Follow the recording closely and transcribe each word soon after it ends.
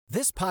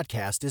This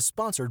podcast is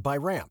sponsored by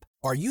Ramp.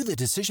 Are you the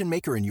decision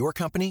maker in your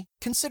company?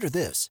 Consider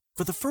this.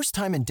 For the first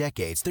time in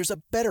decades, there's a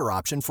better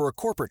option for a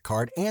corporate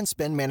card and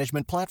spend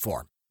management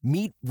platform.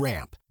 Meet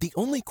Ramp, the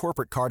only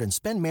corporate card and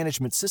spend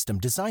management system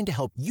designed to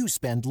help you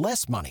spend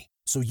less money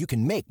so you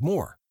can make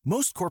more.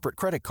 Most corporate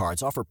credit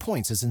cards offer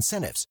points as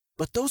incentives,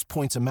 but those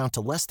points amount to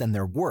less than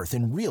their worth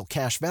in real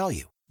cash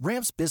value.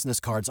 Ramp's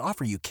business cards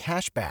offer you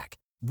cash back,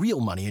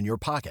 real money in your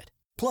pocket.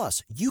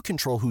 Plus, you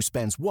control who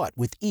spends what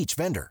with each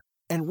vendor.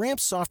 And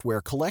Ramp's software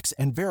collects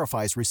and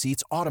verifies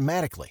receipts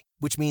automatically,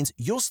 which means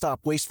you'll stop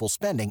wasteful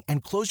spending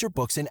and close your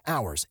books in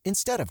hours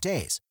instead of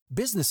days.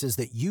 Businesses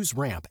that use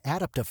Ramp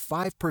add up to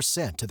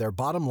 5% to their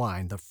bottom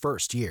line the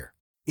first year.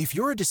 If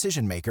you're a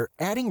decision maker,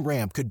 adding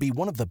Ramp could be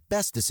one of the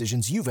best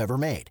decisions you've ever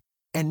made.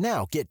 And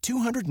now get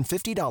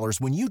 $250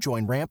 when you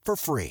join Ramp for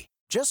free.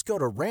 Just go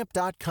to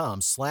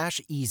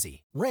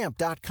ramp.com/easy.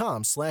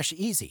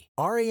 Ramp.com/easy.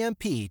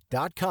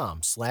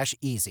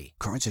 RAMP.com/easy.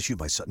 Cards issued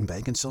by Sutton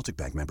Bank and Celtic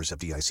Bank, members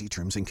FDIC.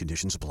 Terms and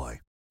conditions apply.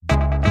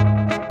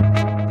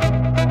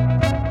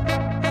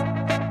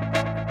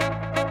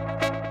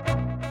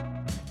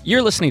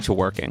 You're listening to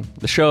Working,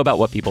 the show about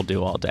what people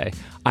do all day.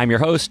 I'm your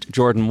host,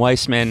 Jordan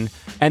Weissman,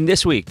 and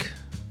this week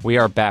we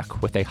are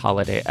back with a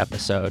holiday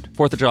episode.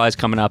 4th of July is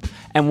coming up,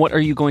 and what are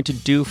you going to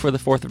do for the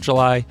 4th of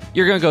July?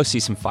 You're going to go see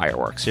some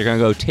fireworks. You're going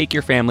to go take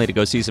your family to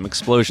go see some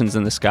explosions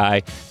in the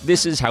sky.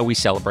 This is how we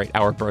celebrate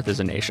our birth as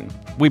a nation.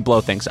 We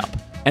blow things up.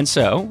 And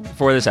so,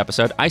 for this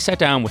episode, I sat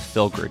down with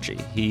Phil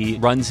Grucci. He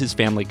runs his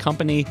family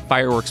company,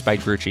 Fireworks by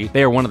Grucci.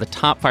 They are one of the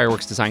top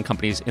fireworks design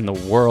companies in the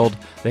world.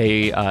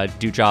 They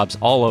do jobs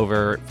all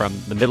over, from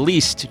the Middle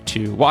East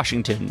to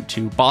Washington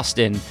to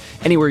Boston,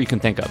 anywhere you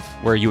can think of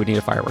where you would need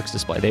a fireworks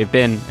display. They've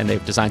been, and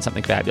they've designed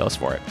something fabulous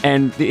for it.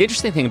 And the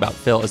interesting thing about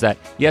Phil is that,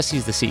 yes,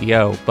 he's the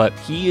CEO, but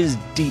he is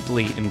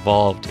deeply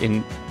involved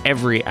in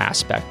every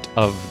aspect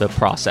of the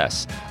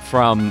process,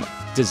 from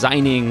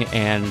designing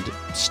and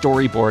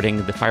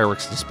storyboarding the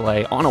fireworks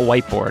display on a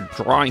whiteboard,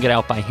 drawing it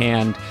out by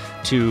hand,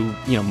 to,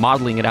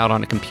 modeling it out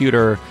on a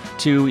computer,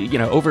 to,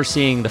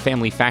 overseeing the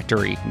family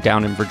factory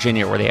down in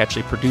Virginia where they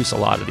actually produce a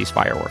lot of these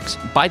fireworks.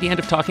 By the end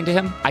of talking to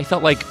him, I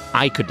felt like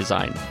I could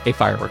design a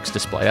fireworks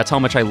display. That's how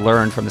much I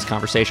learned from this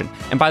conversation.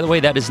 And by the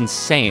way, that is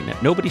insane.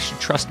 Nobody should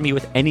trust me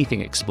with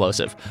anything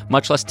explosive,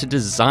 much less to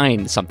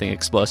design something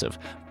explosive.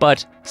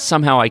 But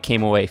somehow I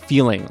came away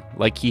feeling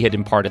like he had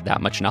imparted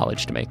that much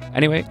knowledge to me.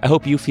 Anyway, I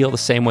hope you feel the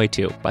same way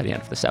too by the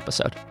end of this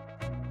episode.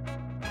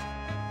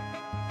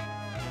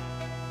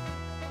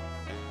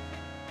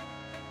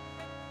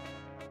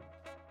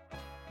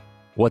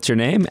 What's your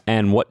name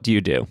and what do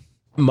you do?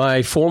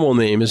 My formal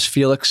name is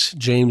Felix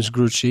James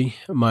Grucci.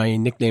 My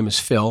nickname is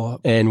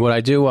Phil. And what I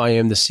do, I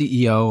am the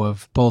CEO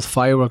of both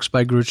Fireworks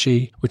by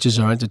Grucci, which is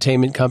our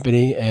entertainment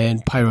company,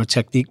 and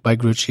Pyrotechnique by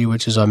Grucci,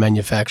 which is our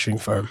manufacturing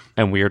firm.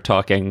 And we are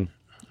talking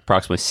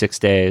approximately 6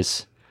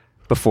 days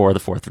before the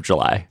 4th of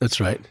July. That's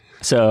right.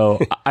 So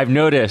I've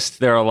noticed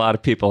there are a lot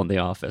of people in the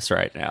office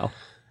right now.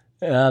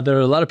 There are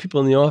a lot of people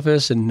in the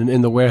office and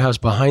in the warehouse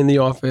behind the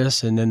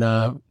office, and then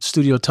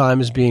studio time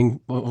is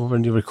being over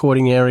in the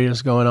recording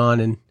areas going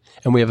on, and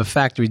we have a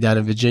factory down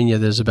in Virginia.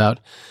 There's about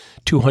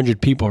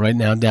 200 people right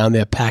now down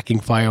there packing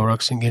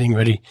fireworks and getting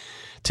ready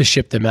to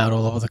ship them out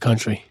all over the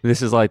country.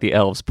 This is like the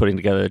elves putting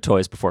together their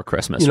toys before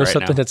Christmas,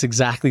 something that's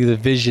exactly the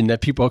vision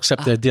that people,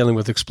 except they're dealing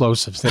with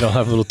explosives. They don't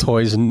have little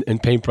toys and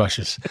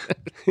paintbrushes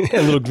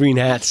and little green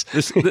hats.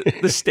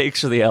 The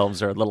stakes for the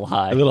elves are a little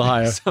high. A little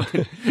higher.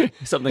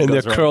 Something and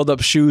goes their wrong. curled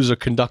up shoes are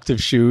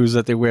conductive shoes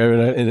that they wear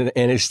in an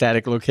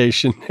anti-static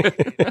location.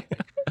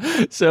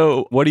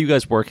 So what are you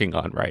guys working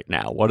on right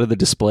now? What are the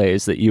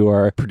displays that you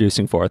are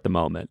producing for at the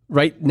moment?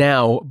 Right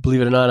now,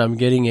 believe it or not, I'm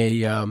getting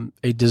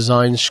a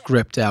design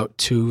script out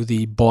to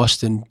the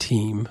Boston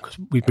team.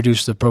 We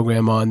produced the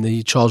program on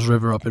the Charles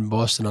River up in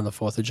Boston on the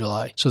 4th of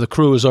July. So the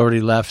crew has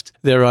already left.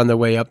 They're on their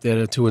way up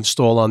there to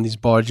install on these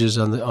barges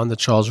on the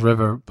Charles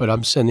River. But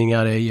I'm sending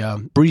out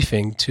a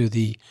briefing to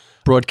the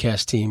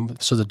broadcast team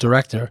so the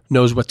director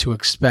knows what to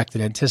expect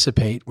and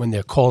anticipate when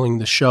they're calling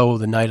the show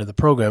the night of the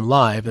program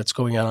live that's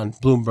going out on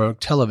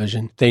Bloomberg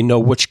television. They know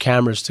which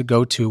cameras to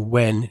go to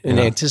when and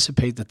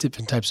anticipate the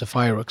different types of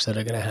fireworks that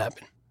are going to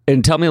happen.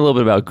 And tell me a little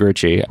bit about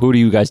Grucci. Who do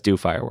you guys do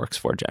fireworks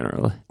for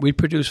generally? We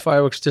produce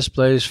fireworks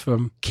displays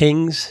from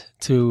kings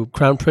to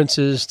crown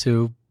princes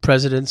to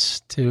presidents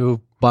to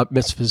bat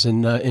mitzvahs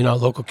in our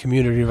local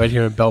community right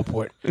here in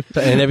Bellport,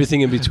 and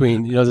everything in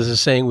between. There's a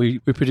saying, we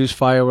produce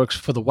fireworks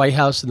for the White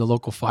House and the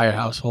local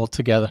firehouse all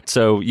together.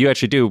 So you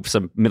actually do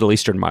some Middle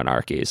Eastern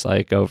monarchies,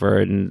 like over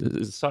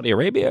in Saudi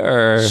Arabia?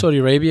 Or? Saudi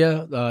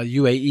Arabia,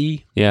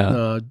 UAE,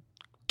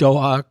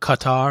 Doha,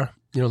 Qatar,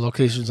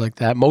 locations like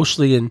that,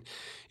 mostly in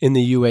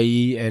the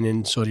UAE and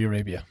in Saudi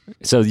Arabia.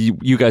 So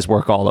you guys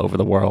work all over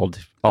the world,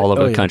 all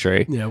over the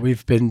country. Yeah,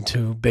 we've been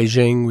to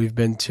Beijing, we've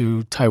been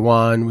to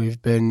Taiwan,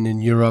 we've been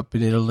in Europe,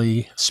 in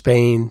Italy,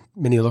 Spain,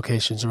 many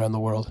locations around the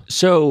world.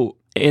 So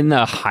in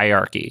the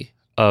hierarchy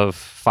of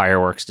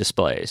fireworks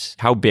displays.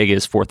 How big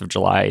is 4th of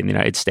July in the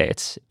United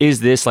States?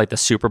 Is this like the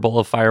Super Bowl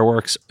of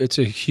fireworks? It's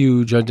a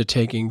huge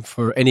undertaking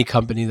for any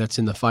company that's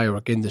in the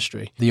firework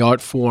industry. The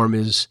art form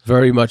is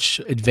very much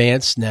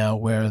advanced now,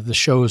 where the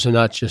shows are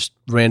not just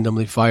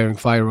randomly firing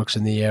fireworks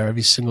in the air.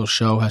 Every single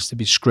show has to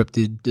be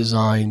scripted,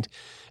 designed,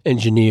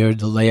 engineered,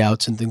 the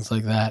layouts and things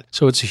like that.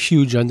 So it's a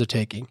huge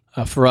undertaking.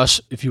 For us,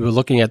 if you were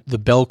looking at the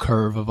bell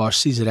curve of our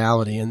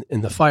seasonality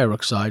in the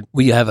fireworks side,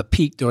 we have a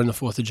peak during the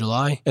 4th of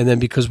July. And then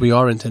because we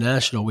are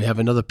international, we have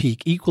another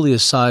peak equally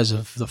as size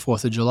of the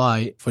 4th of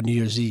July for New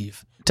Year's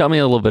Eve. Tell me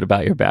a little bit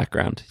about your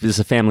background. This is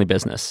a family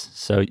business.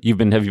 So have you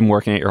been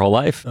working it your whole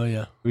life? Oh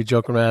yeah, we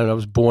joke around. I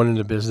was born in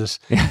the business.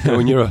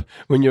 when you're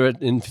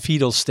in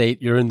fetal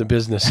state, you're in the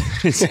business.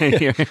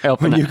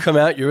 When you come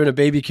out, you're in a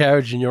baby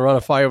carriage and you're on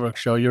a fireworks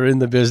show. You're in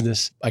the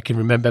business. I can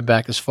remember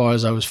back as far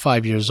as I was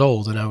 5 years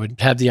old, and I would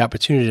have the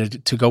opportunity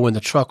to go in the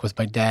truck with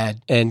my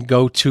dad and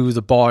go to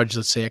the barge,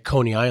 let's say at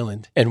Coney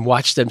Island, and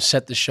watch them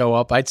set the show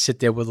up. I'd sit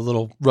there with a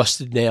little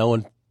rusted nail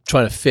and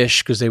trying to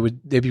fish because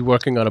they'd be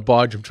working on a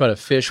barge. I'm trying to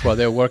fish while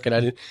they're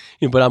working.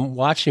 But I'm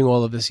watching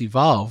all of this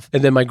evolve.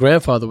 And then my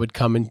grandfather would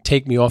come and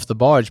take me off the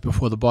barge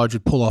before the barge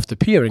would pull off the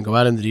pier and go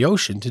out into the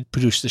ocean to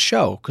produce the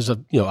show. Because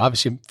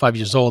obviously I'm 5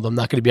 years old. I'm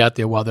not going to be out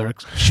there while they're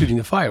shooting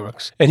the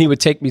fireworks. And he would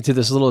take me to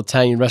this little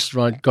Italian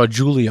restaurant,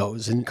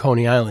 Gargiulio's in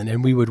Coney Island,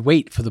 and we would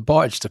wait for the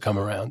barge to come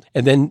around.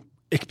 And then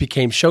it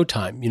became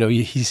showtime.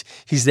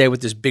 He's there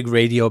with this big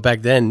radio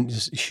back then,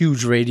 this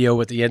huge radio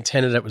with the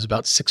antenna that was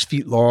about 6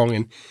 feet long,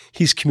 and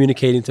he's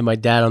communicating to my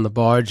dad on the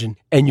barge, and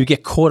you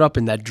get caught up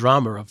in that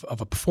drama of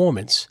a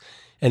performance.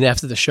 And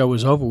after the show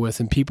was over with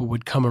and people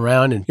would come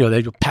around and,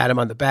 they'd pat him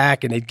on the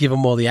back and they'd give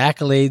him all the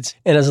accolades.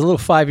 And as a little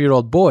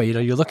 5-year-old boy,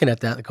 you're looking at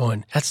that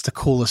going, that's the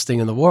coolest thing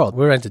in the world.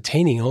 We're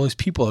entertaining. All these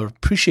people are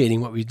appreciating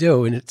what we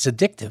do, and it's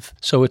addictive.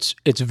 So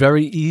it's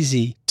very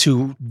easy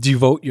to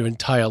devote your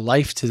entire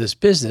life to this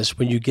business.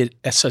 When you get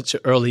at such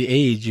an early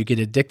age, you get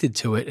addicted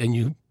to it, and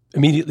you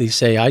immediately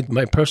say,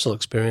 my personal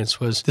experience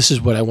was, this is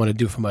what I want to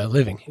do for my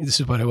living. This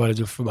is what I want to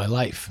do for my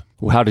life.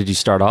 How did you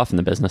start off in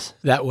the business?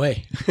 That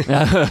way.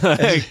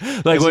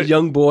 as a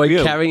young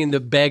boy, carrying the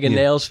bag of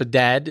nails for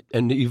dad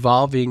and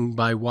evolving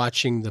by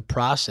watching the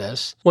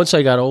process. Once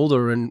I got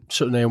older, and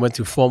certainly I went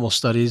through formal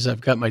studies,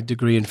 I've got my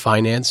degree in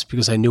finance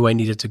because I knew I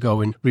needed to go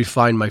and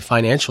refine my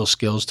financial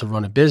skills to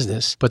run a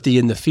business. But the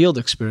in-the-field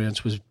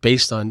experience was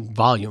based on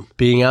volume.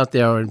 Being out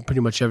there in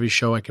pretty much every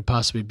show I could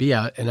possibly be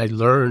at, and I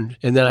learned.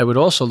 And then I would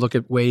also look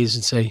at ways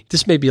and say,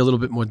 this may be a little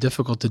bit more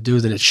difficult to do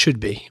than it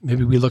should be.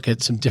 Maybe we look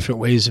at some different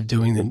ways of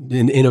doing it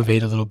and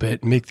innovate a little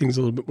bit and make things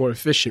a little bit more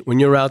efficient. When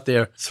you're out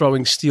there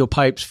throwing steel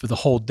pipes for the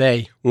whole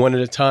day, one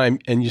at a time,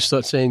 and you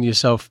start saying to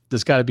yourself,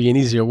 there's got to be an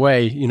easier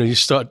way, you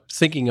start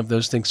thinking of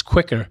those things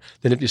quicker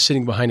than if you're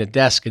sitting behind a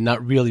desk and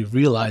not really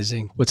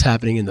realizing what's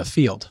happening in the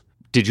field.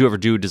 Did you ever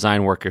do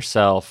design work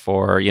yourself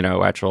or,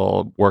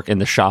 actual work in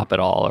the shop at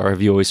all? Or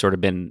have you always sort of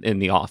been in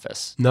the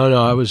office? No,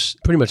 I was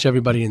pretty much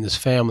everybody in this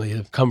family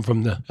have come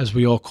from as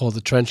we all call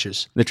the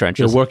trenches. The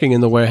trenches. Working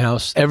in the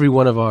warehouse. Every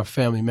one of our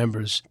family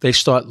members, they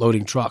start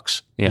loading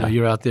trucks. Yeah.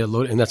 You're out there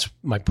loading. And that's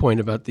my point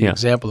about the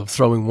example of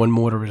throwing one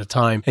mortar at a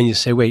time. And you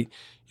say, wait,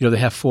 they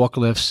have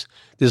forklifts.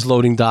 There's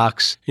loading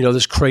docks.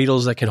 There's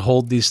cradles that can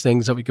hold these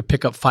things that we could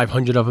pick up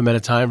 500 of them at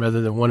a time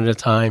rather than one at a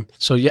time.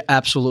 So yeah,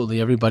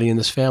 absolutely. Everybody in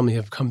this family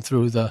have come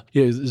through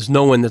there's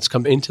no one that's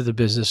come into the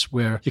business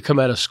where you come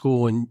out of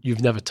school and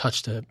you've never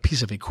touched a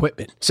piece of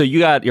equipment. So you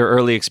got your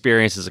early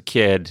experience as a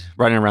kid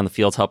running around the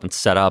fields helping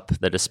set up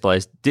the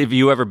displays. Have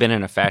you ever been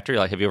in a factory?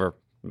 Have you ever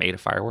made a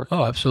firework?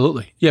 Oh,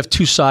 absolutely. You have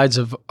two sides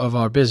of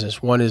our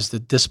business. One is the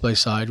display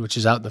side, which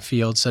is out in the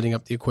field setting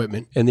up the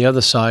equipment. And the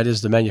other side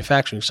is the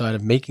manufacturing side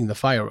of making the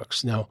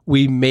fireworks. Now,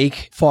 we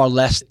make far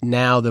less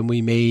now than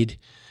we made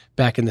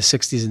back in the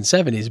 60s and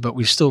 70s, but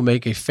we still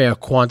make a fair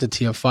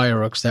quantity of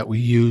fireworks that we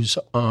use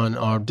on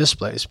our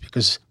displays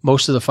because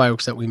most of the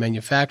fireworks that we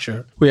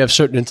manufacture, we have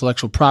certain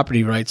intellectual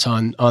property rights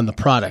on the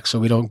product. So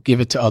we don't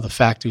give it to other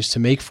factories to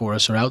make for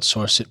us or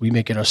outsource it. We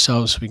make it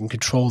ourselves so we can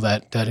control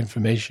that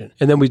information.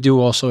 And then we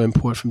do also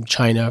import from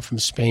China, from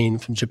Spain,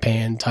 from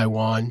Japan,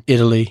 Taiwan,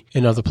 Italy,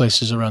 and other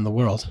places around the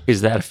world.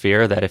 Is that a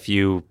fear that if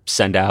you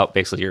send out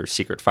basically your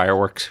secret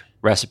fireworks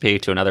recipe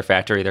to another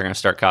factory, they're going to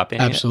start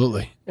copying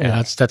Absolutely. It?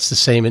 And that's the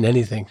same in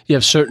anything. You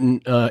have certain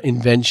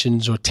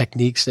inventions or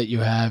techniques that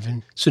you have,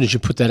 and as soon as you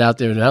put that out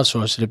there and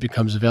outsource it, it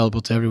becomes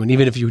available to everyone,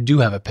 even if you do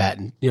have a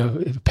patent.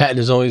 A patent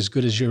is only as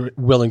good as you're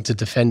willing to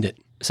defend it.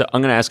 So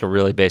I'm going to ask a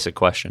really basic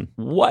question.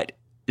 What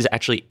is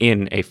actually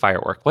in a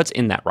firework? What's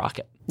in that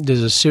rocket?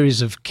 There's a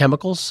series of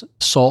chemicals,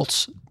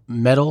 salts,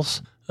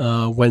 metals.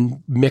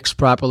 When mixed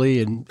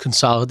properly and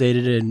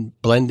consolidated and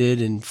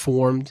blended and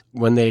formed,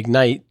 when they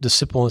ignite, the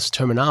simplest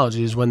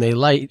terminology is when they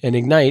light and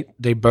ignite,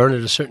 they burn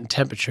at a certain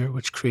temperature,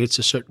 which creates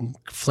a certain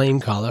flame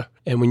color.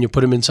 And when you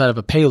put them inside of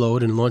a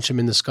payload and launch them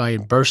in the sky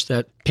and burst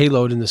that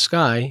payload in the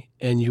sky,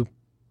 and you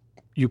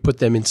put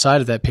them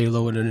inside of that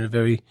payload in a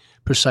very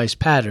precise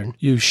pattern,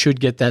 you should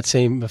get that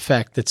same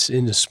effect that's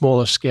in a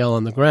smaller scale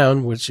on the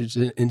ground, which is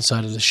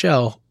inside of the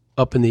shell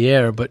up in the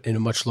air, but in a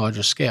much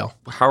larger scale.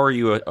 How are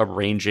you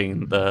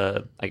arranging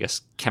the, I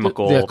guess,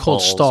 chemical They're called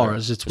balls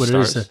stars. It's what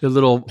stars? it is. They're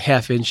little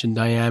half-inch in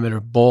diameter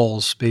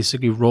balls,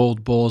 basically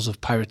rolled balls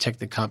of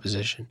pyrotechnic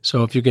composition.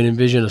 So if you can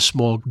envision a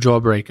small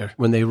jawbreaker,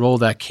 when they roll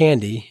that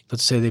candy,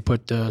 let's say they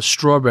put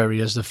strawberry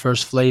as the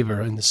first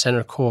flavor in the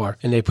center core,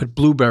 and they put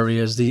blueberry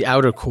as the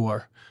outer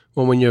core.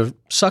 Well, when you're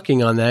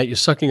sucking on that, you're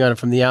sucking on it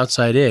from the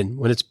outside in.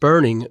 When it's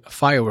burning a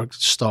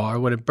fireworks star,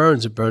 when it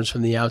burns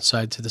from the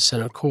outside to the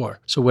center core.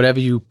 So whatever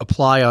you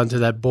apply onto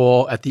that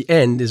ball at the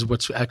end is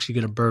what's actually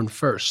going to burn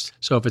first.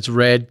 So if it's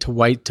red to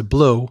white to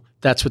blue,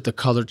 that's what the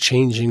color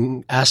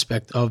changing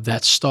aspect of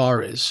that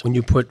star is. When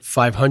you put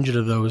 500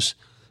 of those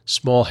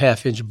small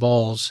half-inch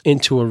balls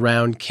into a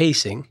round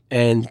casing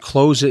and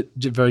close it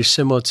very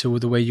similar to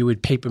the way you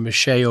would paper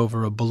mache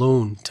over a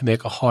balloon to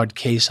make a hard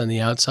case on the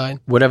outside.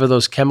 Whatever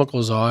those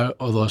chemicals are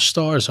or those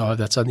stars are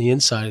that's on the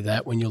inside of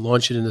that, when you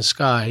launch it in the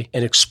sky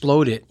and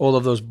explode it, all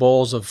of those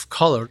balls of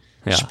color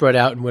spread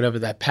out in whatever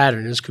that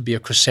pattern is. Could be a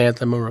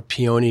chrysanthemum or a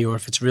peony, or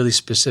if it's really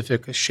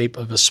specific, a shape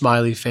of a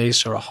smiley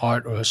face or a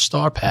heart or a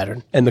star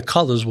pattern. And the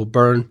colors will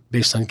burn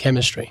based on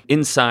chemistry.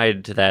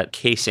 Inside that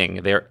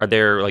casing, are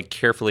they like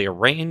carefully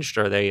arranged?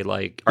 Or are they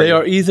like...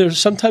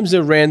 Sometimes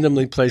they're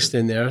randomly placed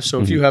in there. So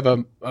if you have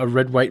a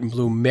red, white, and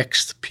blue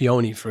mixed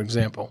peony, for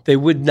example, they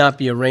would not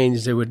be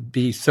arranged. They would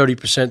be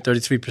 30%,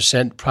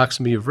 33%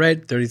 approximately of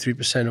red,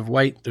 33% of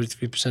white,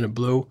 33% of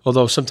blue.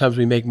 Although sometimes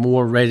we make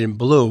more red and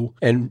blue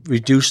and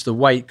reduce the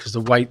white, because the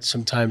white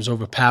sometimes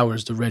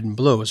overpowers the red and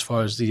blue as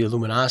far as the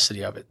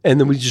luminosity of it. And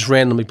then we just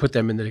randomly put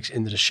them into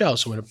the shell.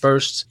 So when it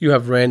bursts, you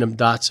have random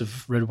dots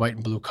of red, white,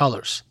 and blue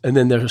colors. And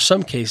then there are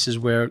some cases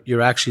where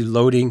you're actually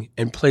loading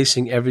and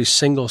placing every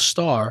single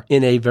star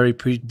in a very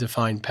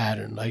predefined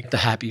pattern, like the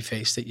happy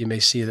face that you may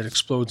see that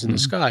explodes in the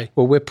sky.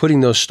 Well, we're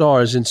putting those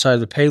stars inside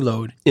the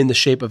payload in the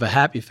shape of a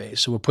happy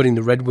face. So we're putting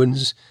the red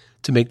ones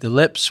to make the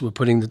lips. We're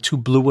putting the two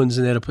blue ones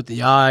in there to put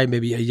the eye,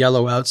 maybe a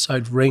yellow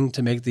outside ring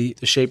to make the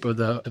shape of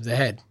the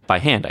head. By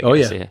hand, I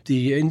guess. Oh, yeah.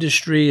 The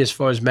industry, as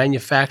far as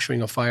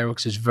manufacturing of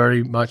fireworks, is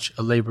very much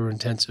a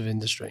labor-intensive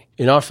industry.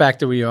 In our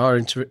factory, we are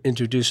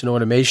introducing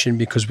automation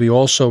because we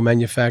also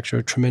manufacture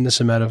a tremendous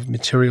amount of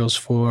materials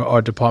for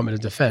our Department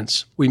of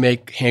Defense. We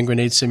make hand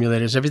grenade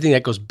simulators, everything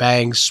that goes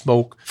bang,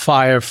 smoke,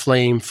 fire,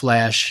 flame,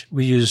 flash.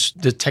 We use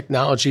the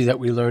technology that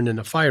we learned in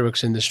the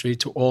fireworks industry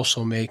to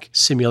also make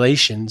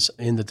simulations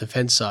in the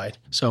defense side.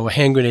 So a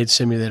hand grenade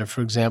simulator,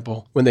 for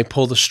example, when they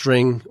pull the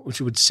string,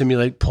 which would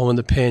simulate pulling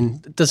the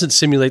pin, it doesn't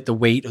simulate the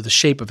weight or the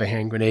shape of a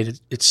hand grenade.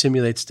 It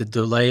simulates the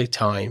delay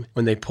time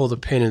when they pull the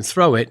pin and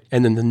throw it,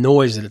 and then the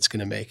noise that it's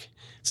going to make.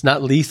 It's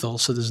not lethal,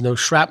 so there's no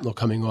shrapnel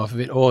coming off of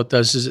it. All it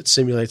does is it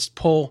simulates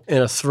pull and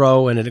a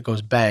throw, and then it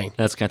goes bang.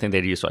 That's the kind of thing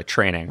they'd use for like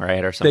training,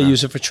 right? Or something. They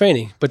use it for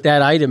training. But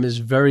that item is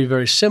very,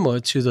 very similar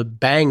to the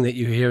bang that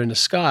you hear in the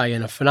sky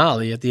in a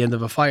finale at the end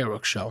of a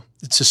fireworks show.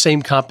 It's the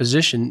same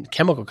composition,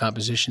 chemical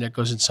composition that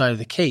goes inside of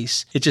the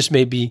case. It just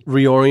may be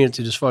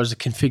reoriented as far as the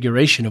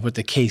configuration of what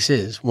the case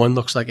is. One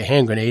looks like a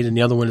hand grenade, and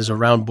the other one is a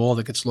round ball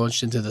that gets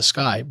launched into the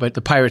sky. But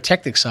the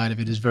pyrotechnic side of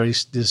it is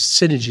there's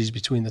synergies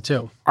between the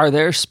two. Are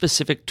there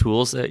specific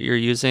tools that you're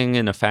using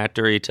in a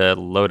factory to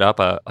load up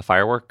a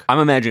firework? I'm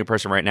imagining a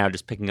person right now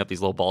just picking up these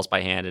little balls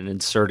by hand and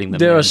inserting them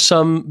There in. are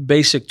some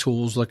basic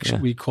tools, like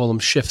we call them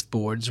shift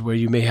boards, where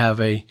you may have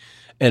an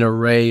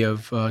array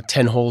of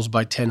 10 holes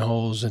by 10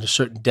 holes in a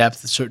certain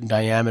depth, a certain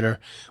diameter,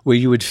 where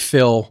you would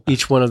fill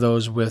each one of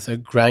those with a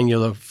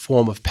granular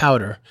form of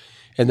powder.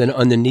 And then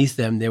underneath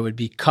them, there would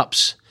be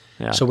cups.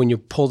 Yeah. So when you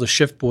pull the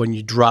shift board and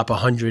you drop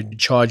 100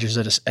 charges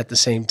at the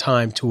same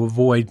time to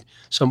avoid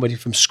somebody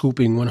from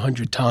scooping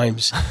 100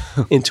 times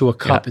into a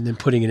cup and then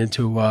putting it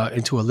into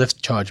a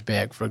lift charge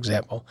bag, for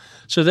example.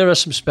 So there are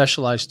some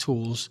specialized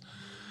tools.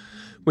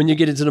 When you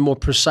get into the more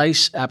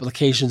precise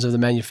applications of the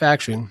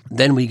manufacturing,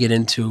 then we get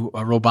into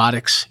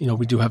robotics.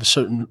 We do have a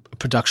certain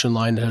production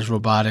line that has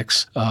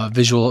robotics,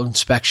 visual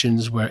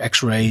inspections where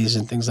x-rays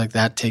and things like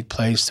that take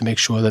place to make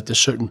sure that the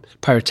certain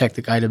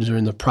pyrotechnic items are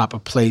in the proper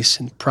place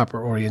and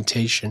proper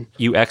orientation.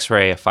 You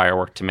x-ray a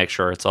firework to make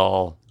sure it's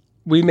all...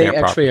 We may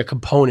x-ray a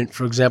component,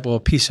 for example, a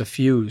piece of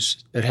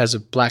fuse that has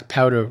a black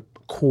powder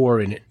core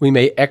in it. We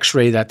may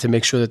x-ray that to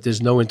make sure that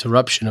there's no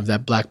interruption of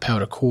that black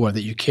powder core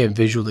that you can't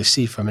visually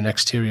see from an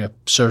exterior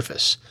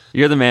surface.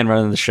 You're the man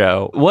running the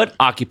show. What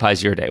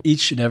occupies your day?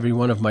 Each and every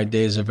one of my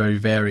days are very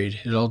varied.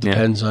 It all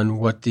depends on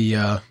what the,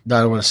 I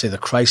don't want to say the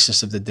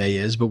crisis of the day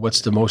is, but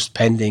what's the most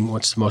pending,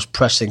 what's the most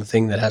pressing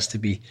thing that has to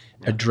be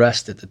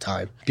addressed at the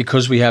time.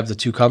 Because we have the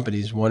two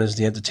companies, one is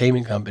the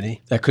entertainment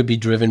company that could be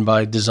driven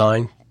by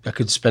design. I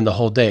could spend a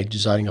whole day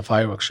designing a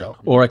fireworks show,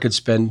 or I could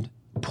spend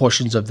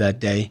portions of that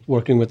day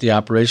working with the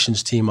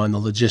operations team on the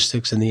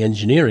logistics and the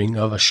engineering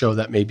of a show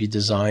that may be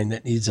designed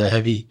that needs a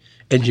heavy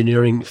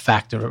engineering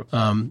factor.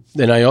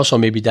 Then I also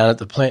may be down at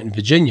the plant in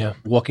Virginia,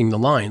 walking the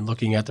line,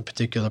 looking at the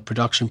particular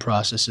production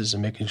processes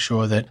and making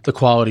sure that the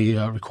quality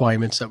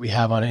requirements that we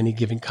have on any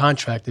given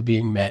contract are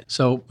being met.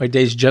 So my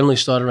days generally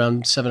start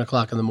around 7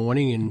 o'clock in the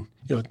morning, and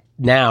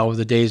now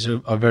the days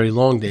are very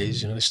long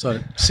days. They start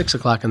at 6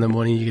 o'clock in the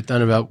morning. You get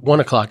done about 1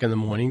 o'clock in the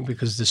morning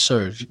because the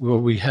surge, where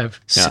we have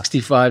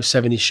 65,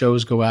 70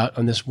 shows go out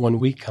on this 1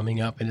 week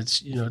coming up, and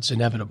it's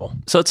inevitable.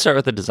 So let's start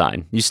with the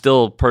design. You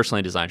still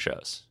personally design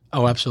shows?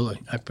 Oh, absolutely.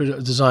 I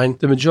design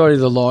the majority of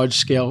the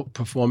large-scale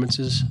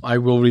performances. I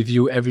will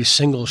review every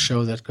single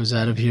show that goes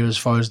out of here as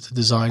far as the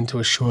design to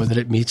assure that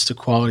it meets the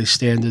quality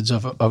standards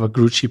of a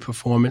Grucci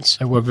performance.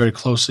 I work very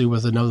closely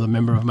with another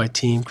member of my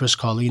team, Chris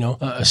Carlino,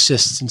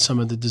 assists in some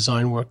of the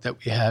design work that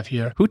we have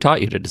here. Who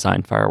taught you to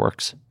design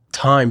fireworks?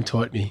 Time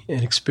taught me,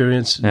 and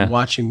experience in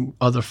watching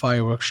other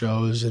fireworks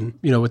shows, and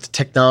with the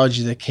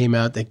technology that came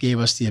out that gave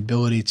us the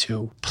ability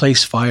to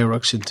place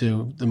fireworks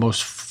into the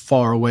most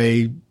far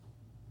away,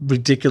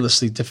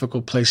 ridiculously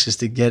difficult places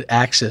to get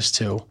access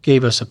to,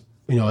 gave us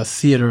a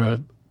theater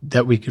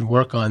that we can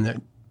work on that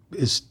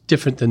is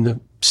different than the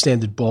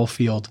standard ball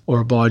field or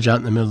a barge out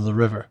in the middle of the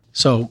river.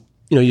 So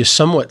you're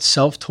somewhat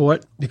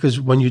self-taught,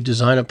 because when you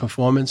design a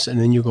performance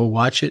and then you go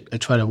watch it, I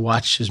try to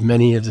watch as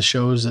many of the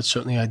shows that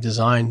certainly I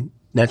design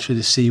naturally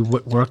to see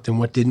what worked and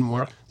what didn't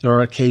work. There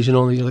are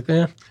occasionally you're like,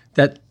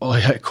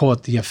 I call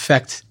it the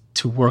effect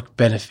to work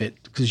benefit,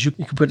 because you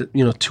can put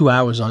 2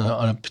 hours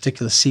on a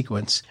particular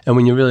sequence, and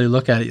when you really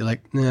look at it, you're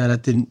like,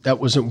 that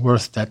wasn't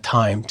worth that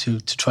time to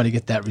try to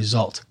get that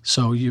result.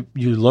 So you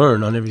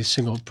learn on every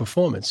single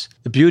performance.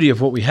 The beauty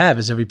of what we have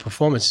is every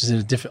performance is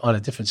on a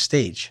different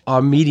stage.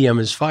 Our medium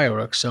is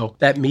fireworks, so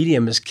that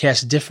medium is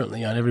cast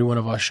differently on every one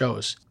of our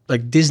shows.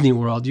 Like Disney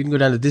World, you can go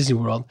down to Disney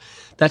World.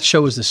 That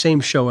show is the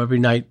same show every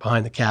night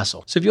behind the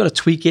castle. So if you want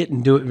to tweak it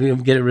and do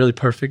it, get it really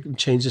perfect and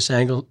change this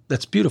angle,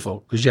 that's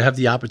beautiful, because you have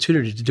the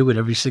opportunity to do it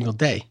every single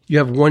day. You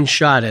have one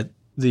shot at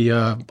the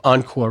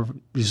Encore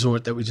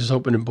Resort that we just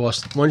opened in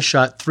Boston. One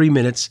shot, 3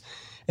 minutes.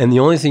 And the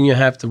only thing you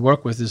have to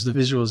work with is the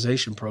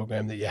visualization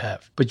program that you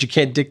have. But you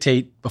can't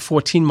dictate a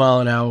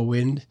 14-mile-an-hour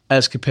wind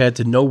as compared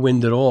to no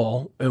wind at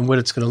all, and what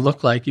it's going to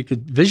look like. You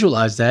could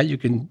visualize that. You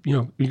can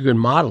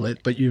model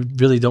it, but you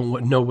really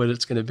don't know what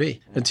it's going to be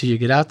until you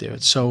get out there.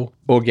 It's so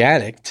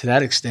organic to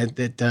that extent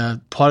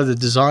that part of the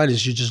design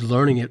is you're just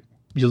learning it.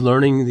 You're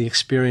learning the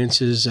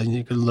experiences, and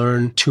you can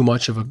learn too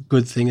much of a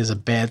good thing as a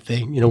bad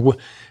thing.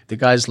 The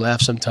guys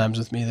laugh sometimes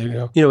with me. They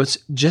go, it's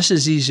just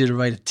as easy to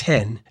write a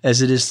 10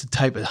 as it is to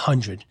type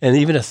 100. And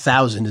even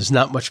 1,000 is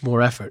not much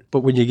more effort. But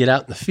when you get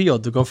out in the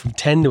field, to go from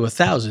 10 to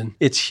 1,000,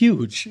 it's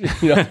huge.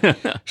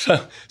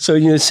 So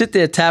you sit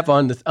there, tap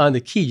on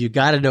the key. You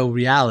got to know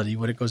reality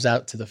when it goes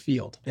out to the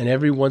field. And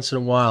every once in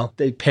a while,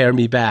 they pair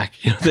me back.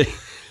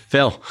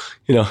 Phil,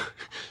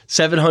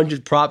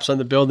 700 props on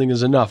the building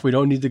is enough. We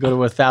don't need to go to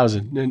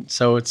 1,000. And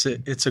so it's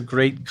a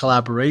great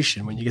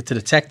collaboration when you get to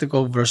the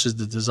technical versus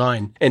the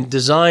design. And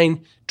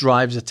design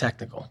drives the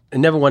technical. I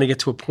never want to get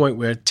to a point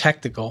where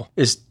technical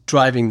is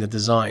driving the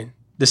design.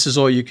 This is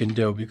all you can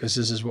do because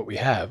this is what we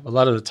have. A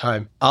lot of the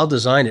time, I'll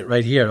design it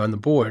right here on the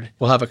board.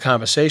 We'll have a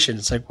conversation.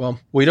 It's like, well,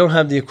 we don't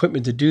have the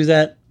equipment to do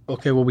that.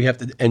 Okay, well, we have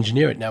to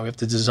engineer it now. We have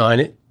to design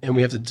it, and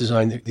we have to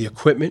design the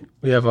equipment.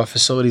 We have our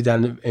facility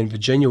down in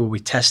Virginia where we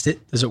test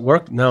it. Does it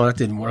work? No, that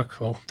didn't work.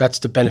 Well, that's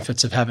the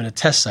benefits of having a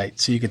test site.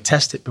 So you can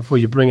test it before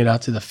you bring it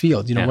out to the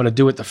field. You don't want to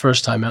do it the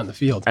first time out in the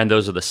field. And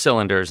those are the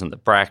cylinders and the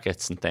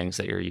brackets and things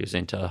that you're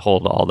using to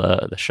hold all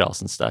the shells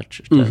and stuff.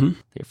 You're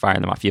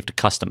firing them off. You have to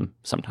custom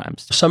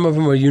sometimes. Some of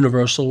them are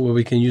universal, where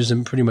we can use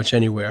them pretty much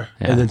anywhere.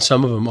 Yeah. And then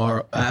some of them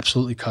are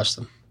absolutely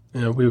custom.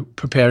 We're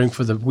preparing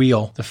for the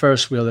wheel, the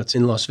first wheel that's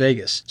in Las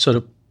Vegas. So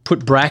to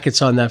put brackets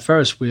on that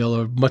first wheel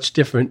are much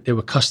different. They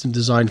were custom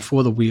designed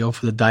for the wheel,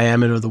 for the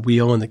diameter of the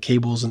wheel and the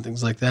cables and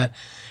things like that,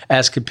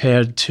 as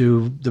compared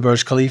to the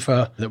Burj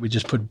Khalifa that we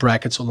just put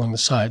brackets along the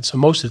side. So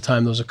most of the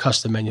time, those are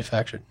custom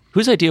manufactured.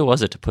 Whose idea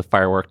was it to put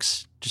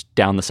fireworks just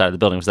down the side of the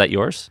building? Was that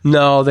yours?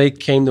 No, they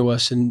came to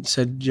us and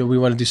said, we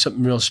want to do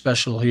something real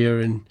special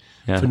here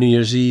for New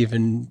Year's Eve,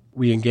 and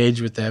we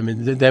engaged with them.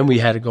 And then we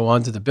had to go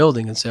onto the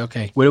building and say,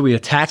 okay, where do we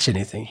attach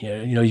anything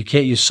here? You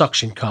can't use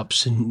suction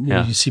cups, and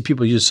you see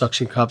people use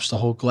suction cups to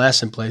hold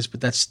glass in place,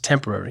 but that's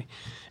temporary.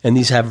 And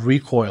these have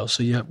recoil,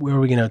 so where are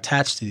we going to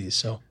attach to these?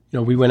 So,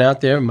 we went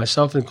out there,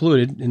 myself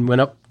included, and went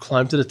up,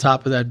 climbed to the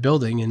top of that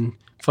building. And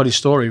funny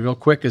story, real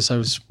quick, is I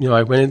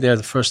went in there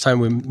the first time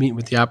we were meeting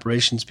with the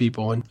operations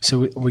people, and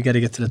so we got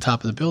to get to the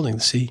top of the building to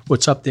see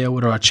what's up there,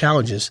 what are our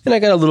challenges. And I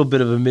got a little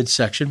bit of a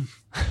midsection.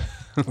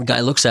 The guy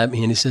looks at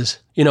me and he says,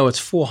 it's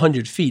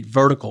 400 feet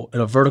vertical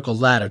and a vertical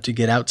ladder to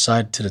get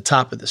outside to the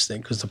top of this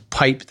thing, because the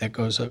pipe that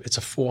goes up, it's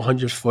a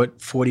 400-foot,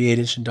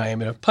 48-inch in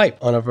diameter pipe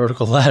on a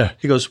vertical ladder.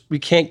 He goes, we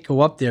can't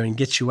go up there and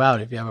get you out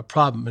if you have a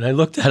problem. And I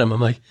looked at him,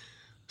 I'm like,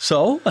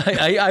 so?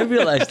 I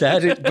realized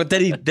that. But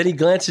then he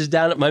glances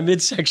down at my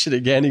midsection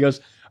again. He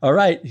goes, all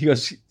right. He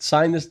goes,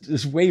 sign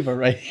this waiver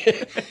right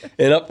here.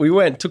 And up we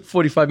went. It took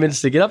 45 minutes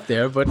to get up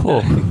there, but...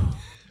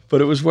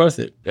 but it was worth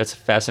it. That's a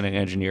fascinating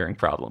engineering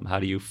problem. How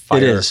do you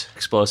fire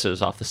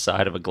explosives off the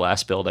side of a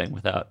glass building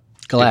without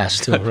glass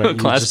too, right?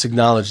 Glass. You just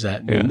acknowledge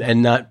that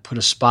and not put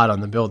a spot on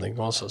the building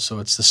also. So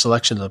it's the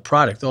selection of the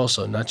product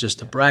also, not just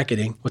the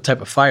bracketing. What type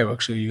of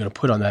fireworks are you going to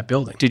put on that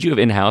building? Did you have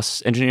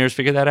in-house engineers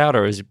figure that out,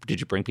 or did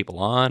you bring people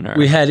on? Or?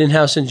 We had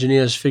in-house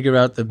engineers figure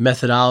out the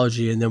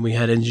methodology, and then we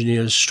had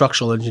engineers,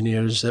 structural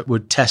engineers, that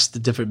would test the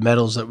different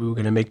metals that we were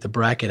going to make the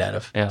bracket out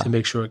of to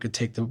make sure it could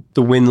take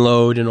the wind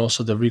load and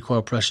also the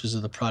recoil pressures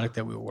of the product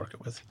that we were working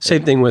with.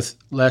 Same thing with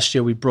last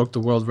year, we broke the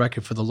world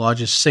record for the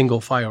largest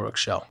single fireworks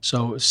shell.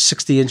 So it was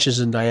 60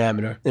 inches in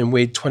diameter and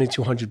weighed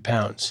 2,200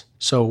 pounds.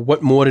 So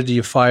what mortar do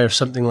you fire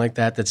something like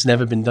that that's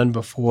never been done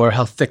before?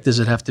 How thick does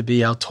it have to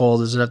be? How tall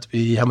does it have to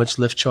be? How much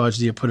lift charge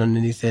do you put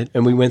underneath it?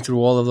 And we went through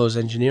all of those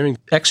engineering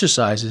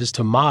exercises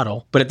to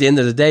model. But at the end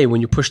of the day,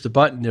 when you push the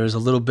button, there's a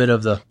little bit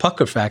of the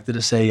pucker factor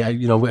to say,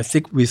 I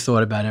think we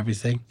thought about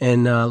everything.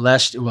 And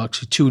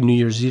actually 2 New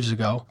Year's Eves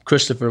ago,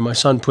 Christopher, my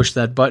son, pushed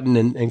that button,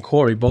 and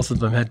Corey, both of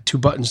them had 2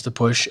 buttons to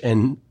push,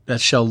 and that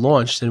shell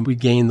launched, and we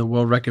gained the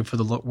world record for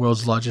the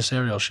world's largest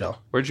aerial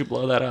shell. Where'd you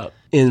blow that up?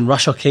 In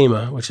Ras Al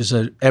Khaimah, which is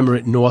an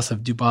emirate north of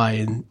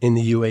Dubai in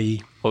the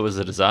UAE. What was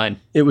the design?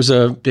 It was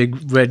a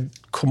big red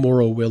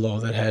Komoro willow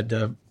that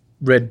had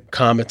red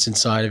comets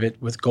inside of it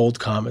with gold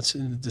comets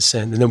in the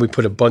descent. And then we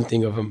put a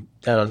bunting of them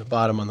down on the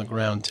bottom on the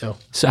ground too.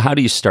 So how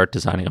do you start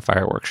designing a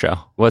fireworks show?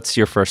 What's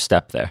your first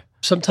step there?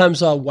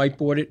 Sometimes I'll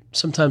whiteboard it.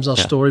 Sometimes I'll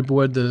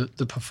storyboard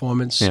the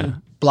performance,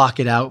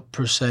 block it out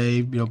per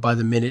se, by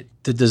the minute.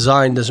 The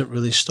design doesn't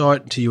really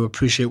start until you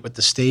appreciate what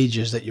the stage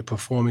is that you're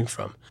performing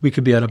from. We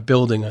could be at a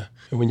building.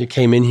 And when you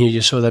came in here, you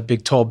saw that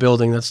big tall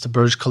building. That's the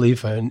Burj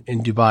Khalifa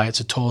in Dubai. It's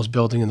the tallest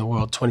building in the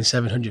world,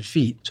 2,700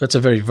 feet. So it's a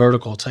very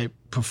vertical type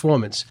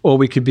performance. Or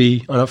we could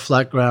be on a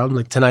flat ground.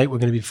 Like tonight, we're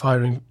going to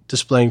be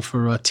displaying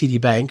for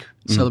TD Bank,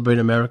 Celebrate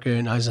America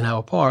in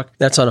Eisenhower Park.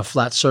 That's on a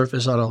flat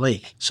surface on a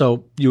lake.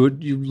 So you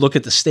look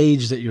at the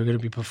stage that you're going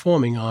to be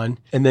performing on,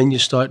 and then you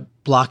start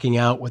blocking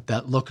out what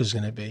that look is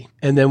going to be.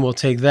 And then we'll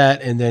take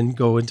that and then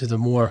go into the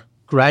more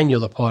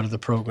granular part of the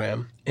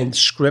program and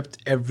script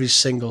every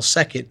single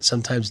second,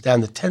 sometimes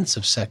down to tenths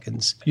of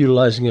seconds,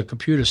 utilizing a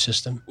computer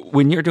system.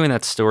 When you're doing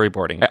that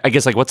storyboarding, I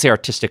guess, what's the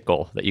artistic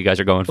goal that you guys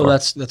are going for? Well,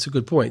 that's a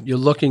good point. You're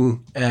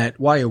looking at,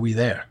 why are we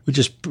there? We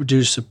just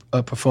produced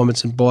a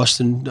performance in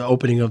Boston, the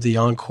opening of the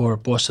Encore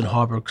Boston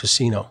Harbor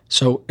Casino.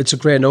 So it's a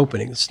grand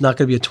opening. It's not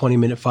going to be a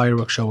 20-minute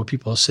fireworks show where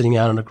people are sitting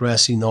out on a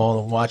grassy knoll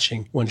and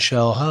watching one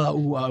shell,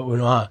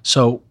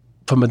 So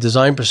from a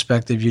design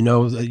perspective, you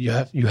know that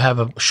you have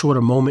a shorter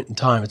moment in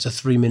time. It's a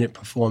 3-minute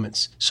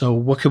performance. So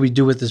what can we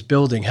do with this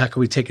building? How can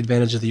we take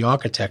advantage of the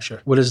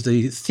architecture? What is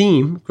the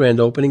theme?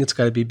 Grand opening, it's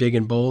got to be big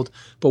and bold.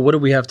 But what do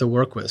we have to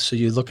work with? So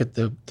you look at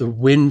the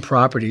wind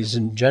properties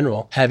in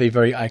general have a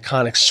very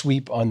iconic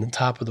sweep on the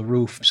top of the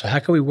roof. So how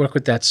can we work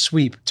with that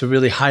sweep to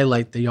really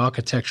highlight the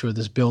architecture of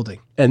this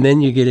building? And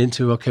then you get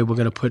into, okay, we're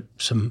going to put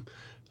some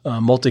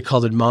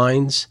multicolored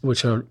mines,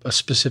 which are a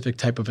specific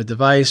type of a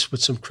device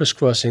with some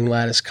crisscrossing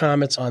lattice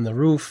comets on the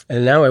roof.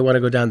 And now I want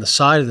to go down the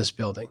side of this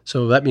building.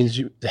 So that means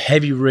the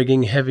heavy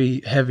rigging,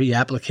 heavy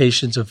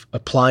applications of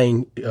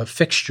applying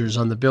fixtures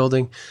on the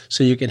building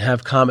so you can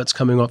have comets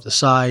coming off the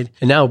side.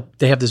 And now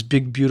they have this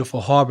big, beautiful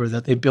harbor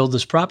that they build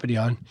this property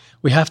on.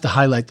 We have to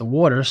highlight the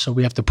water, so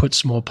we have to put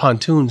small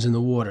pontoons in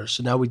the water.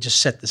 So now we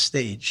just set the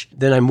stage.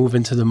 Then I move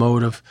into the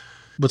mode of,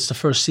 what's the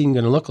first scene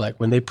going to look like?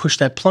 When they push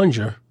that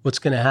plunger, what's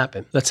going to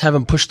happen? Let's have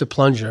them push the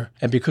plunger.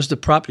 And because the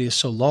property is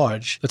so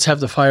large, let's have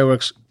the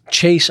fireworks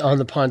chase on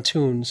the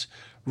pontoons,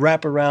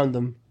 wrap around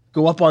them,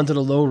 go up onto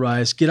the low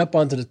rise, get up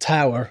onto the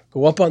tower,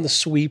 go up on the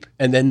sweep,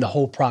 and then the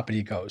whole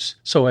property goes.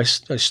 So I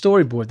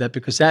storyboard that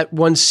because that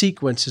one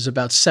sequence is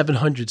about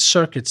 700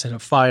 circuits that are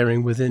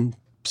firing within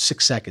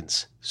 6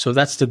 seconds. So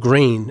that's the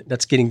grain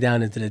that's getting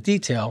down into the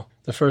detail.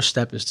 The first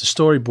step is to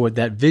storyboard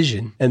that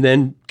vision and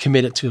then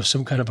commit it to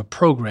some kind of a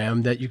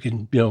program that you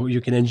can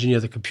engineer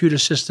the computer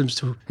systems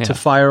to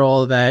fire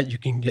all of that. You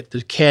can get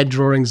the CAD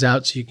drawings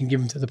out so you can give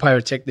them to the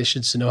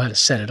pyrotechnicians to know how to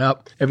set it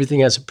up.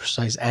 Everything has a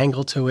precise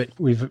angle to it.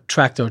 We've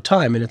tracked our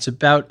time, and it's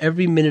about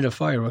every minute of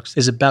fireworks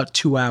is about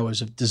 2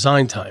 hours of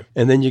design time.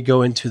 And then you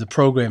go into the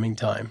programming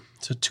time.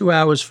 So 2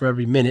 hours for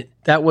every minute.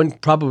 That one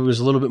probably was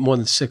a little bit more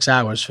than 6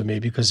 hours for me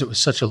because it was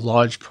such a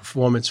large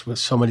performance with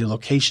so many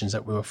locations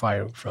that we were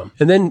firing from.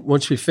 And then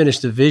once we finish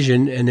the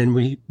vision, and then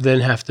we then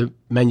have to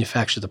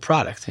manufacture the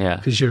product. Yeah.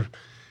 Because you're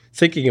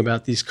thinking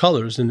about these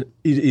colors, and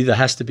it either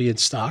has to be in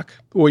stock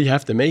or you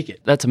have to make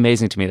it. That's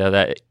amazing to me, though,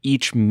 that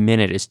each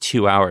minute is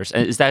 2 hours.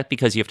 And is that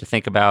because you have to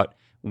think about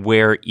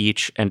where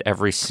each and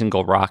every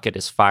single rocket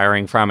is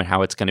firing from and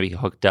how it's going to be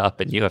hooked up,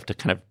 and you have to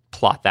kind of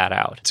plot that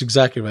out? That's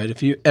exactly right.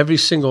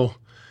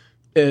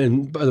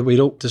 And by the way, we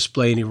don't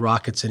display any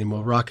rockets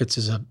anymore. Rockets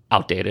is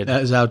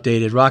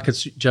outdated.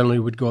 Rockets generally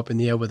would go up in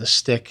the air with a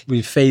stick.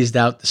 We phased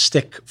out the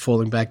stick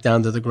falling back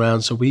down to the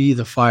ground. So we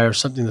either fire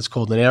something that's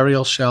called an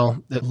aerial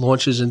shell that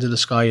launches into the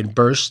sky and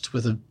bursts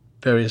with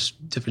various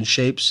different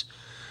shapes,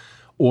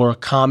 or a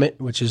comet,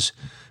 which is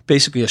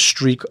basically a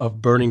streak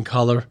of burning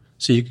color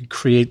So you could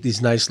create these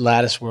nice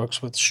lattice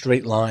works with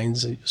straight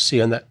lines that you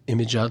see on that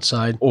image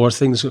outside, or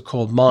things that are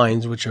called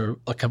mines, which are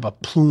like a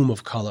plume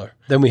of color.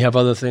 Then we have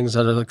other things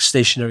that are like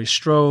stationary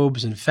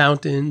strobes and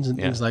fountains and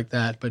things like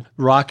that. But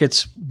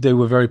rockets, they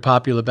were very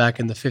popular back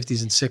in the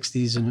 50s and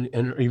 60s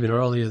and even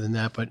earlier than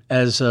that. But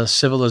as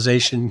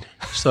civilization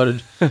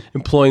started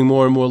employing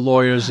more and more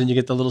lawyers, and you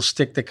get the little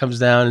stick that comes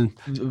down,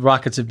 and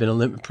rockets have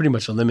been pretty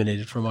much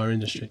eliminated from our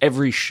industry.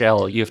 Every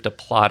shell you have to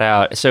plot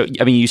out. So,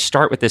 I mean, you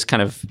start with this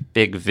kind of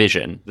big vision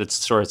that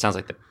sort of sounds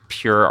like the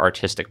pure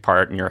artistic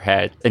part in your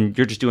head, and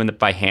you're just doing it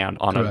by hand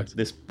on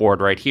this board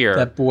right here.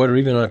 That board, or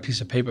even on a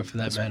piece of paper for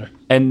that matter.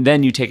 And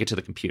then you take it to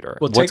the computer.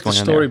 We'll take the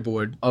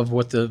storyboard of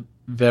what the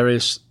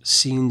various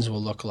scenes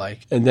will look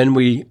like. And then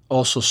we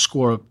also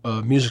score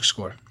a music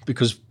score,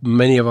 because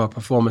many of our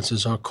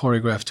performances are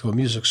choreographed to a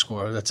music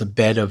score. That's a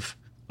bed of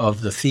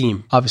the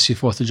theme. Obviously,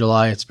 4th of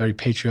July, it's very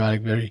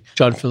patriotic, very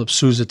John Philip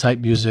Sousa type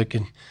music,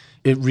 and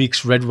it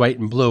reeks red, white,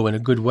 and blue in a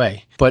good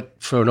way. But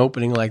for an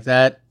opening like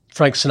that,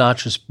 Frank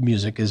Sinatra's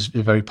music is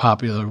very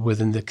popular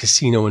within the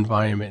casino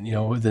environment,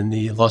 within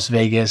the Las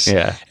Vegas.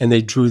 Yeah. And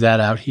they drew that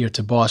out here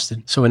to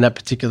Boston. So in that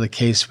particular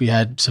case, we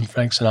had some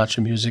Frank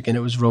Sinatra music, and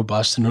it was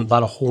robust and a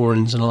lot of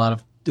horns and a lot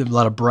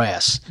of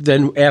brass.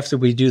 Then after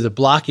we do the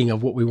blocking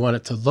of what we want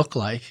it to look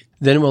like,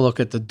 then we'll look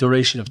at the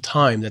duration of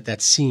time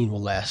that scene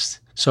will last.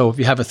 So if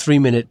you have a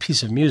 3-minute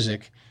piece of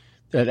music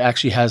that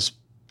actually has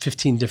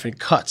 15 different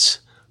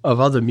cuts of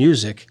other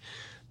music,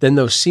 then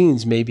those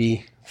scenes may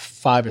be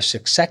 5 or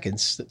 6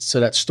 seconds. So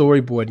that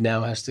storyboard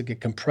now has to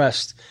get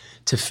compressed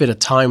to fit a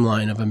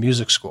timeline of a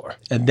music score.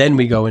 And then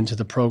we go into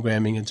the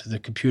programming, into the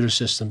computer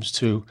systems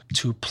to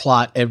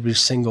plot every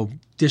single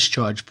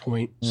discharge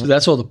point. So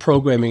that's all the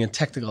programming and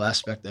technical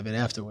aspect of it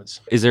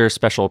afterwards. Is there a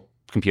special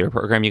computer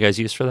program you guys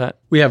use for that?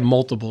 We have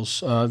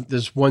multiples.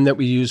 There's one that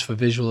we use for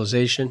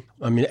visualization.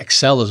 I mean,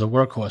 Excel is a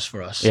workahorse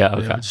for us. Yeah,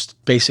 okay.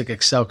 Just basic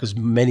Excel, because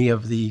many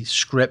of the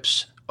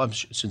scripts, I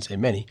shouldn't say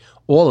many,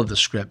 all of the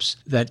scripts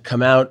that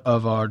come out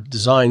of our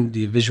design,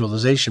 the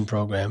visualization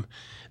program,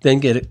 then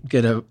get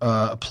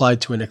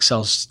applied to an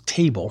Excel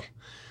table,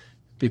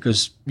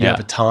 because you have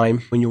a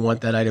time when you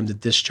want that item to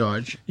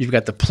discharge. You've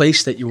got the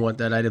place that you want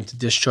that item to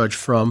discharge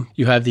from.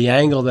 You have the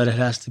angle that it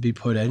has to be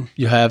put in.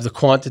 You have the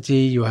quantity.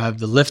 You have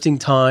the lifting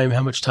time,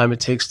 how much time it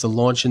takes to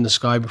launch in the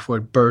sky before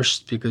it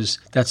bursts, because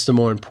that's the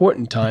more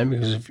important time.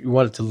 Because if you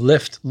want it to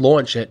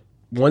launch at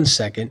 1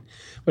 second,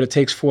 but it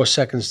takes 4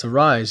 seconds to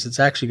rise, it's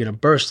actually going to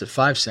burst at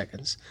 5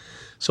 seconds.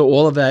 So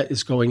all of that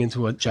is going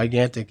into a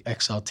gigantic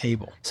Excel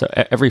table. So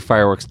every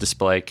fireworks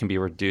display can be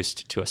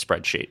reduced to a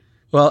spreadsheet.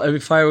 Well, every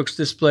fireworks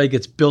display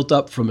gets built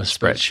up from a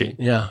spreadsheet.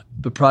 Yeah.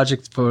 The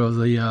project for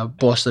the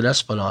Boston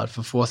Esplanade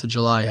for 4th of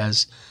July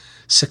has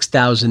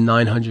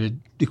 6,900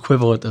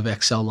 equivalent of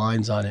Excel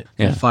lines on it.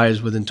 And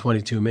fires within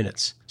 22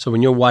 minutes. So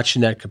when you're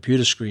watching that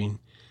computer screen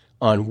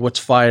on what's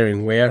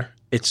firing where,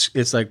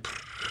 it's like...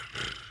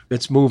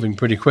 it's moving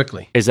pretty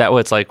quickly. Is that what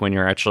it's like when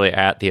you're actually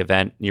at the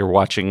event? You're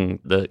watching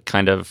the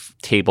kind of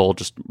table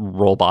just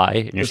roll by,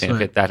 and you're saying,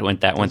 okay, that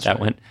went.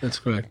 That's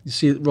correct. You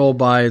see it roll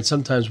by, and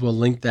sometimes we'll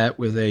link that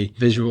with a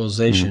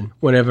visualization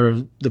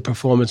whenever the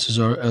performances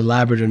are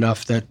elaborate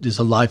enough that there's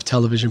a live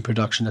television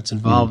production that's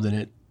involved in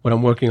it. What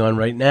I'm working on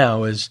right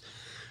now is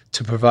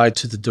to provide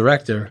to the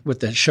director what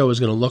that show is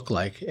going to look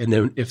like. And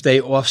then if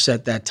they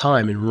offset that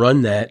time and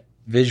run that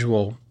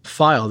visual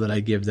file that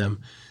I give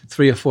them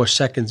 3 or 4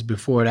 seconds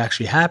before it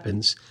actually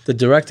happens, the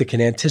director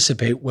can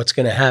anticipate what's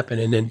going to happen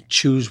and then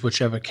choose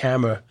whichever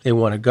camera they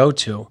want to go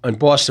to. In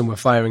Boston, we're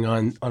firing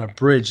on a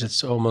bridge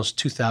that's almost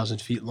 2,000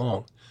 feet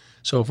long.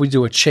 So if we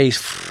do a chase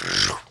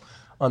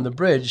on the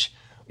bridge,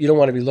 you don't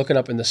want to be looking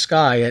up in the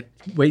sky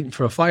waiting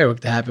for a firework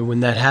to happen when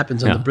that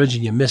happens on the bridge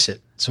and you miss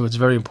it. So it's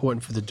very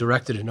important for the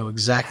director to know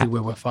exactly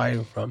where we're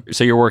firing from.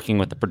 So you're working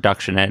with the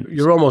production end.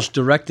 You're almost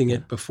directing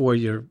it before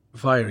you're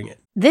firing it.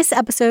 This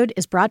episode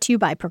is brought to you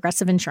by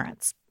Progressive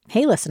Insurance.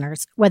 Hey,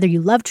 listeners, whether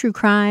you love true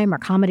crime or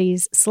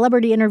comedies,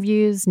 celebrity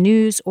interviews,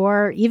 news,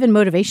 or even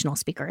motivational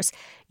speakers,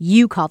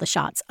 you call the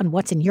shots on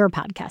what's in your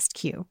podcast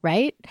queue,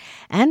 right?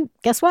 And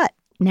guess what?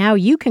 Now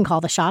you can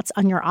call the shots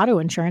on your auto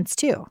insurance,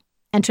 too.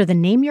 Enter the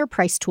Name Your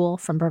Price tool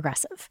from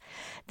Progressive.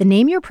 The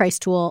Name Your Price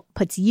tool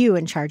puts you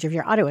in charge of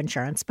your auto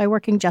insurance by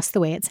working just the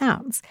way it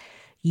sounds.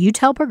 You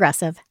tell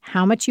Progressive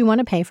how much you want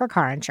to pay for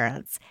car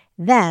insurance.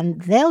 Then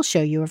they'll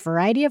show you a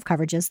variety of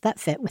coverages that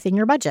fit within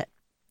your budget,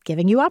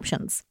 giving you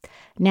options.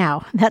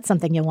 Now, that's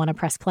something you'll want to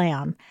press play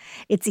on.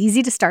 It's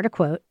easy to start a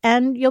quote,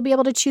 and you'll be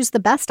able to choose the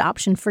best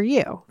option for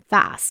you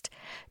fast.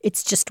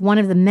 It's just one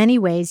of the many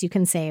ways you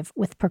can save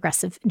with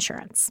Progressive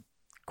Insurance.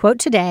 Quote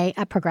today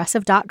at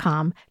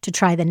Progressive.com to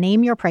try the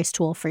Name Your Price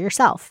tool for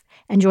yourself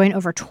and join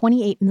over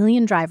 28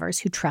 million drivers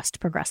who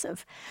trust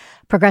Progressive.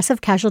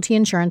 Progressive Casualty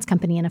Insurance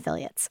Company and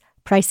Affiliates.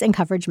 Price and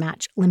coverage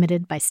match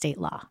limited by state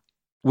law.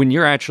 When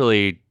you're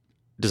actually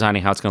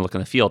designing how it's going to look in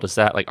the field? Is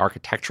that like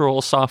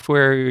architectural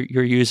software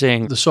you're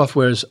using? The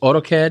software is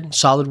AutoCAD,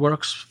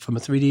 SolidWorks from a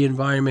 3D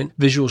environment,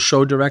 Visual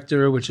Show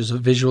Director, which is a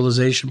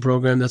visualization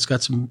program that's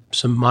got some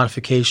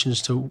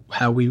modifications to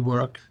how we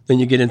work. Then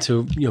you get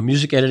into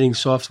music editing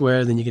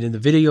software. Then you get into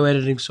video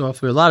editing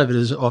software. A lot of it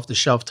is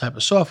off-the-shelf type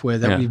of software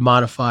that we've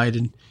modified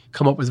and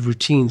come up with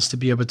routines to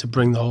be able to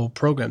bring the whole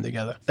program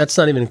together. That's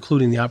not even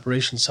including the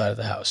operations side of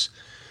the house,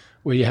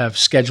 where you have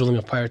scheduling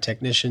of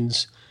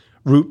pyrotechnicians,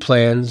 route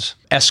plans,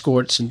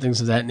 escorts, and things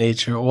of that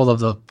nature, all of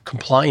the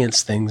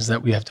compliance things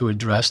that we have to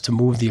address to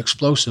move the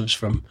explosives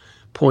from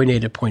point A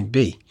to point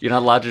B. You're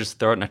not allowed to just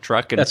throw it in a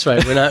truck. That's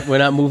right. We're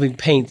not moving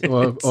paint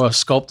or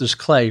sculptor's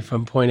clay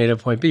from point A to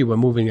point B. We're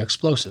moving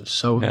explosives.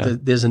 So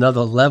there's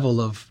another level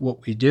of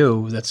what we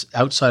do that's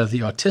outside of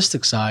the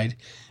artistic side,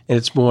 and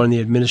it's more on the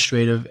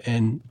administrative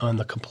and on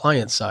the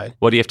compliance side.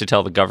 What do you have to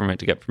tell the government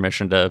to get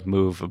permission to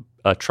move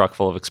a truck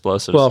full of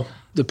explosives? Well,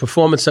 the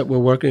performance that we're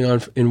working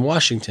on in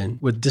Washington,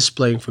 we're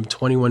displaying from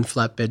 21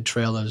 flatbed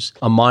trailers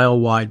a mile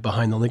wide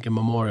behind the Lincoln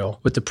Memorial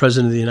with the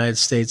President of the United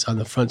States on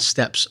the front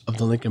steps of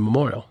the Lincoln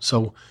Memorial.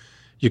 So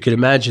you could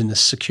imagine the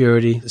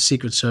security, the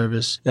Secret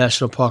Service,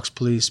 National Parks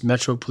Police,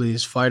 Metro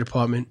Police, Fire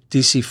Department,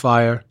 DC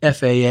Fire,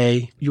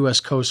 FAA, U.S.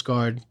 Coast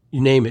Guard, you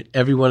name it.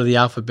 Every one of the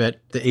alphabet,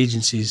 the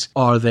agencies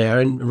are there,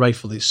 and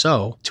rightfully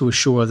so, to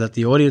assure that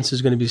the audience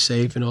is going to be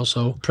safe, and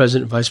also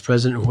President, Vice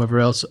President, and whoever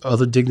else,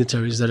 other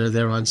dignitaries that are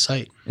there on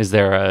site. Is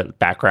there a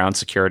background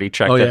security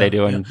check that they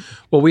do? Yeah.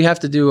 Well, we have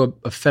to do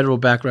a federal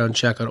background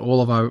check on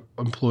all of our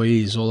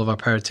employees, all of our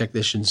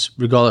pyrotechnicians,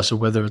 regardless of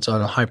whether it's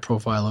on a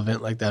high-profile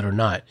event like that or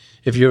not.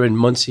 If you're in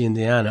Muncie,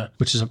 Indiana,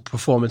 which is a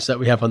performance that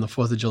we have on the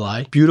 4th of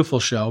July,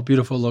 beautiful show,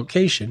 beautiful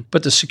location,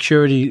 but the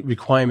security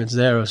requirements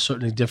there are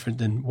certainly different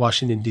than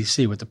Washington,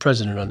 D.C. with the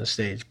president on the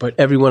stage. But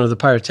every one of the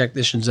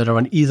pyrotechnicians that are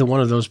on either one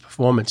of those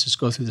performances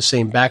go through the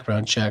same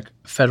background check,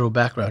 federal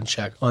background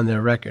check on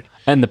their record.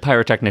 And the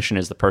pyrotechnician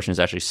is the person who's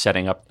actually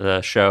setting up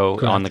the show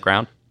on the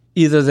ground?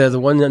 Either they're the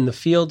one in the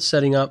field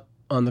setting up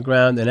on the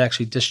ground and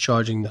actually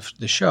discharging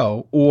the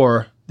show,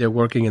 or they're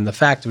working in the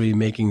factory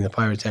making the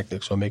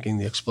pyrotechnics or making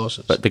the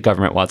explosives. But the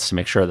government wants to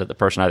make sure that the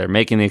person either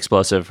making the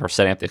explosive or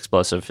setting up the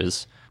explosive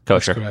is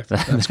kosher. That's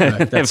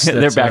correct. That's correct.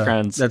 Their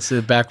backgrounds.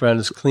 Their background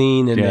is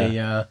clean,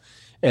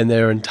 and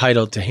they're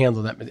entitled to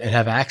handle that and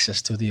have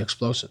access to the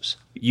explosives.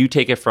 You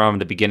take it from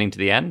the beginning to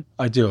the end?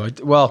 I do.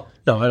 Well,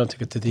 no, I don't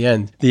take it to the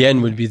end. The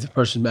end would be the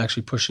person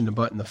actually pushing the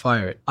button to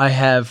fire it. I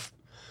have,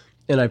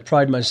 and I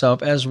pride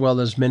myself, as well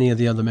as many of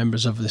the other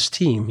members of this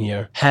team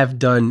here, have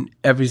done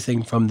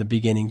everything from the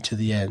beginning to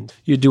the end.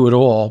 You do it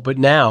all, but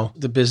now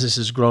the business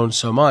has grown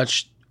so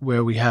much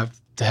where we have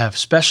to have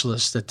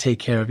specialists that take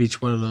care of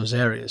each one of those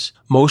areas.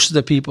 Most of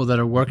the people that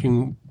are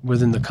working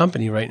within the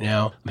company right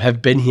now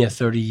have been here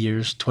 30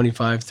 years,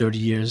 25, 30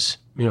 years.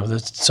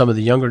 That's some of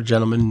the younger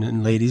gentlemen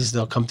and ladies,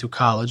 they'll come through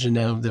college and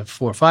now they're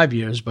 4 or 5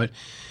 years, but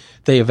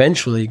they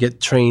eventually get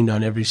trained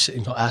on every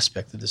single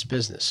aspect of this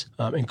business,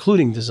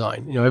 including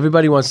design.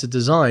 Everybody wants to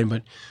design,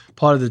 but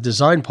part of the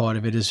design part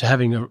of it is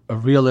having a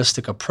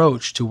realistic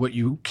approach to what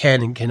you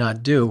can and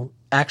cannot do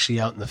actually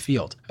out in the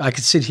field. I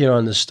could sit here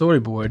on the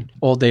storyboard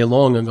all day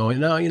long and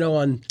going, no,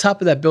 on top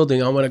of that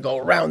building, I want to go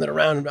around and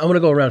around. I want to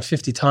go around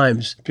 50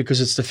 times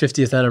because it's the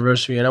 50th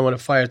anniversary and I want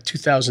to fire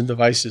 2,000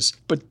 devices.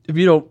 But if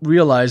you don't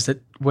realize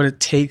that what it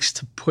takes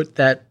to put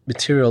that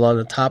material on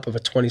the top of a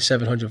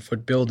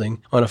 2,700-foot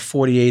building on a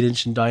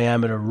 48-inch in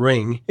diameter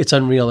ring, it's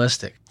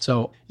unrealistic.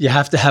 So you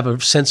have to have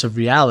a sense of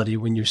reality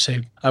when you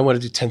say, I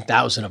want to do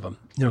 10,000 of them.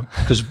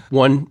 Because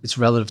one, it's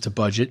relative to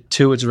budget.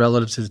 Two, it's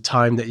relative to the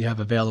time that you have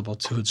available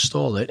to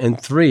install it. And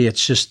three,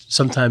 it's just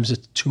sometimes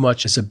it's too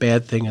much. It's a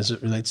bad thing as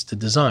it relates to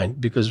design,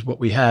 because what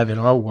we have in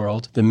our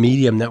world, the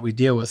medium that we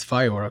deal with,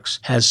 fireworks,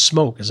 has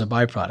smoke as a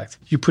byproduct.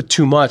 You put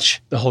too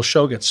much, the whole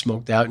show gets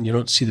smoked out and you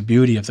don't see the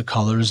beauty of the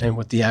colors and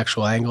what the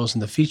actual angles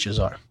and the features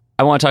are.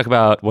 I want to talk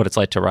about what it's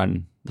like to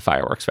run the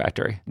fireworks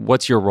factory.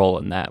 What's your role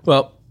in that?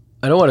 Well,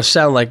 I don't want to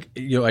sound like,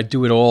 I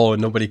do it all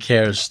and nobody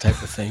cares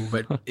type of thing,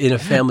 but in a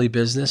family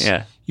business,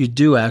 you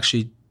do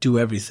actually do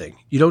everything.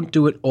 You don't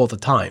do it all the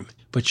time,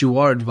 but you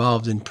are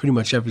involved in pretty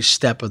much every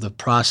step of the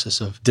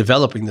process of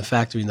developing the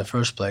factory in the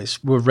first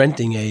place. We're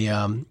renting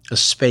a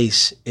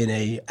space in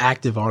an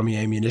active Army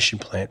ammunition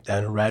plant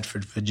down in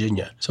Radford,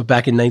 Virginia. So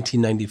back in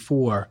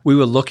 1994, we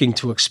were looking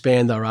to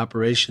expand our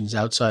operations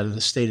outside of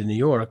the state of New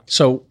York.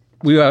 So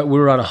we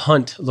were on a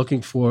hunt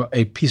looking for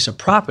a piece of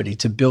property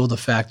to build a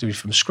factory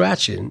from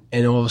scratch in,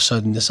 and all of a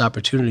sudden this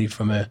opportunity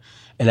from an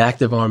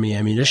active Army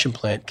ammunition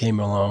plant came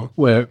along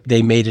where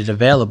they made it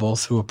available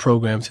through a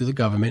program through the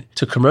government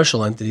to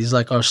commercial entities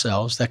like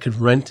ourselves that could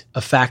rent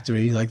a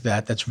factory like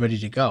that that's ready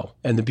to go.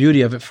 And the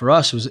beauty of it for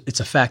us was it's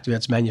a factory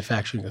that's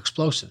manufacturing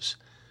explosives.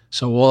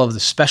 So all of the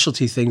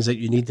specialty things that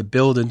you need to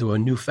build into a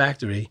new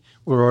factory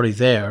were already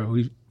there.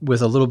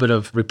 With a little bit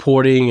of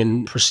reporting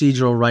and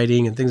procedural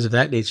writing and things of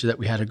that nature that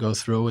we had to go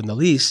through in the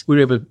lease, we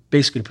were able to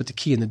basically put the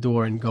key in the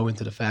door and go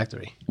into the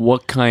factory.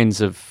 What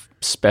kinds of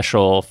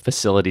special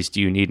facilities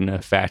do you need in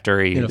a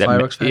factory? In a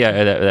fireworks factory?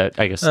 Yeah, that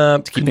I guess.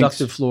 to keep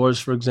Conductive things- floors,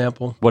 for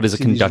example. What is a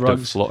See these conductive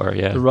rugs? floor?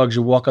 Yeah. The rugs,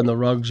 you walk on the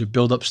rugs, you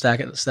build up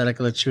static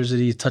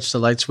electricity, you touch the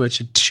light switch,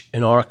 and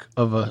an arc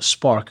of a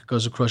spark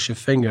goes across your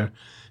finger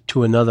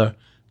to another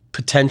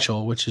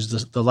potential, which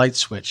is the light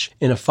switch.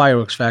 In a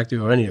fireworks factory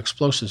or any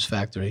explosives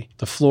factory,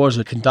 the floors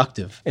are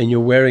conductive, and you're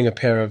wearing a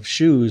pair of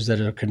shoes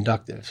that are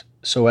conductive.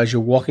 So as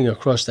you're walking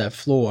across that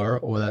floor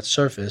or that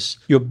surface,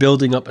 you're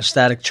building up a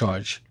static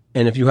charge.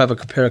 And if you have a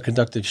pair of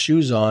conductive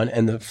shoes on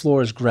and the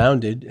floor is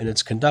grounded and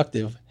it's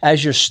conductive,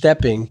 as you're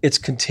stepping, it's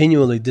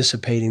continually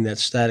dissipating that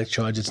static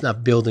charge. It's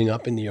not building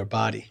up into your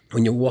body.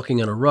 When you're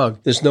walking on a rug,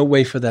 there's no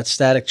way for that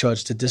static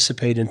charge to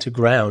dissipate into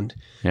ground.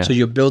 Yeah. So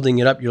you're building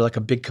it up. You're like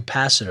a big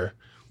capacitor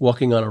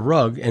walking on a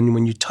rug. And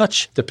when you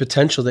touch, the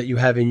potential that you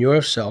have in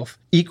yourself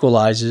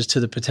equalizes to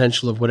the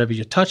potential of whatever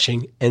you're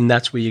touching. And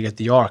that's where you get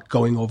the arc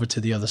going over to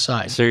the other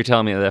side. So you're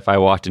telling me that if I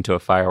walked into a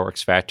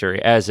fireworks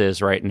factory, as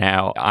is right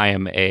now, I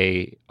am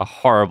a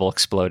horrible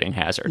exploding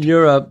hazard.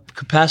 You're a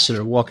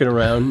capacitor walking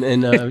around,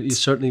 and you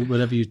certainly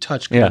whatever you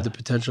touch could have the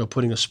potential of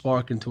putting a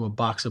spark into a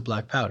box of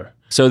black powder.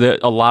 So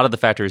a lot of the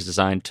factory is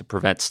designed to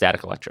prevent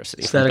static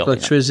electricity. Static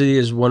electricity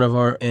is one of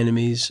our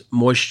enemies.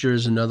 Moisture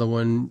is another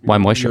one. Why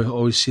moisture? You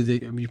always see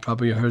you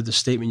probably heard the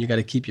statement, you got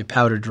to keep your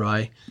powder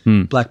dry.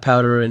 Black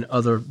powder and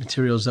other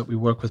materials that we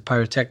work with,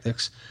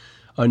 pyrotechnics,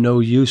 are no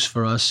use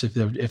for us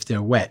if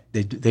they're wet.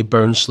 They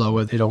burn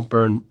slower. They don't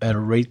burn at a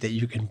rate that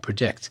you can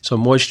predict. So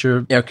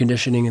moisture, air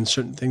conditioning, and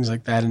certain things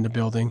like that in the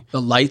building.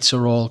 The lights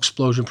are all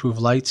explosion-proof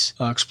lights.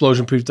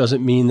 Explosion-proof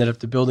doesn't mean that if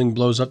the building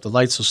blows up, the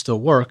lights will still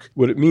work.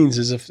 What it means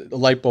is if the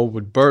light bulb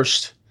would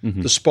burst,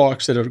 the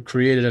sparks that are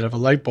created out of a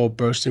light bulb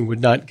bursting would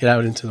not get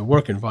out into the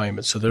work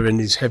environment. So they're in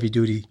these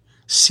heavy-duty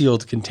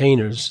sealed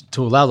containers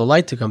to allow the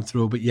light to come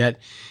through, but yet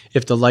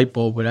if the light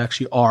bulb would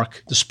actually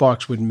arc, the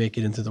sparks wouldn't make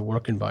it into the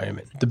work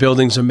environment. The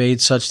buildings are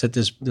made such that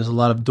there's a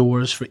lot of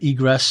doors for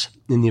egress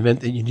in the event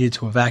that you need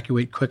to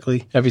evacuate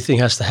quickly. Everything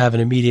has to have an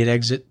immediate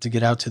exit to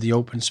get out to the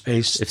open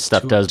space. If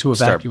stuff to start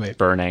evacuate.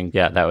 burning,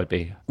 that would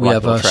be. We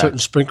have certain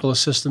sprinkler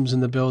systems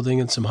in the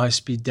building and some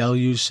high-speed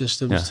deluge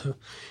systems.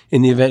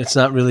 In the event it's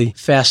not really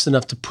fast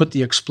enough to put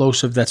the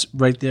explosive that's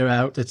right there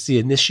out, that's the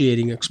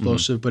initiating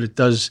explosive, but it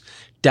does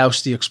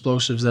douse the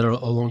explosives that are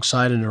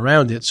alongside and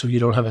around it, so you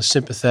don't have a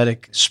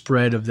sympathetic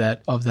spread of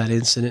that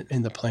incident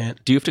in the plant.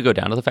 Do you have to go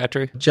down to the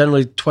factory?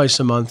 Generally twice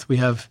a month. We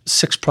have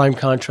 6 prime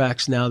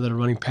contracts now that are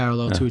running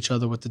parallel to each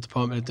other with the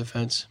Department of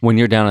Defense. When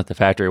you're down at the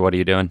factory, what are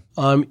you doing?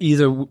 I'm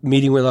either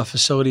meeting with our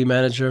facility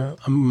manager,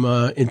 I'm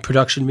in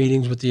production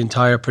meetings with the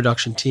entire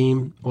production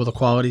team or the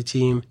quality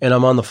team, and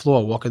I'm on the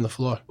floor, walking the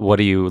floor. What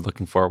are you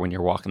looking for when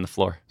you're walking the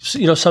floor?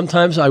 So,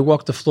 sometimes I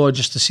walk the floor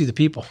just to see the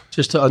people,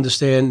 just to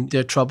understand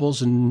their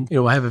troubles. And,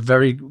 I have a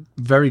very,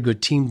 very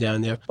good team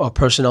down there. Our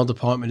personnel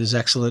department is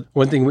excellent.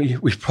 One thing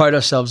we pride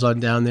ourselves on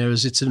down there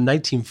is it's a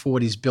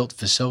 1940s built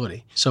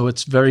facility. So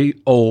it's very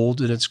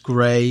old and it's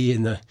gray,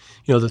 and the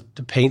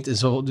paint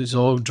is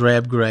all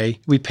drab gray.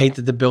 We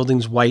painted the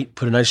buildings white,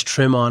 put a nice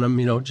trim on them,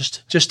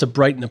 just to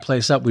brighten the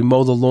place up. We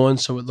mow the lawn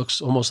so it looks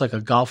almost like a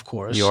golf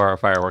course. You are a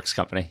fireworks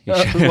company.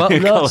 Well,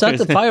 no, it's not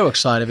the fireworks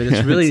side of it.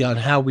 It's really on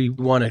how we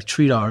want to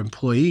treat our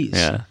employees.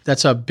 Yeah.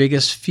 That's our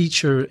biggest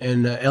feature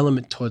and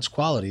element towards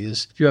quality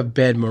is if you have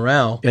bad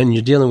morale and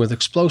you're dealing with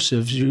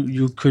explosives,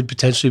 you could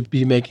potentially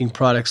be making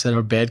products that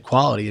are bad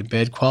quality, and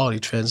bad quality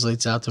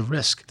translates out to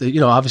risk.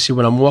 Obviously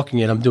when I'm walking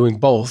it, I'm doing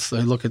both.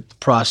 I look at the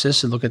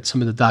process and look at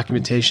some of the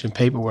documentation and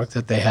paperwork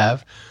that they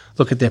have,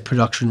 look at their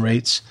production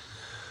rates.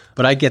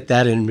 But I get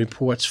that in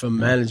reports from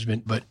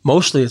management. But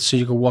mostly it's so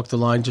you can walk the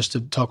line just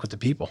to talk with the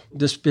people.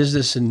 This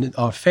business and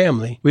our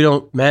family, we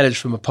don't manage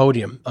from a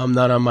podium. I'm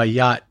not on my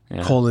yacht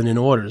calling in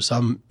orders.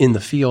 I'm in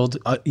the field,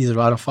 either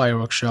at a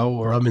fireworks show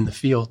or I'm in the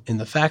field in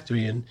the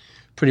factory. And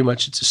pretty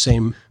much it's the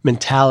same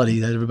mentality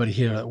that everybody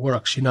here that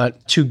works. You're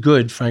not too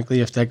good,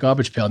 frankly, if that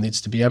garbage pail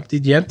needs to be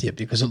emptied, you empty it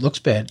because it looks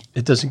bad.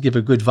 It doesn't give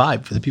a good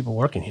vibe for the people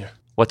working here.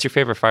 What's your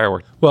favorite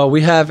firework? Well,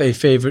 we have a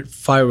favorite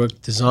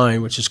firework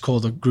design, which is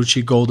called the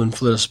Grucci Golden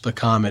Flitter Split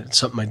Comet. It's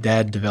something my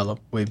dad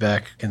developed way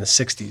back in the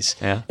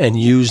 60s and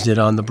used it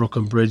on the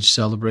Brooklyn Bridge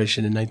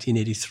celebration in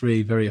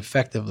 1983 very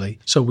effectively.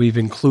 So we've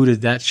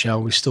included that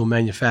shell. We still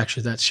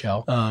manufacture that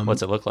shell.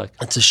 What's it look like?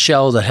 It's a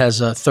shell that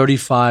has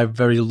 35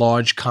 very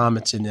large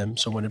comets in them.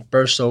 So when it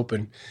bursts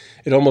open,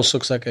 it almost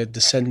looks like a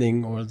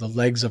descending or the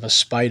legs of a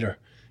spider.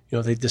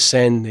 They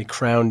descend, they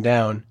crown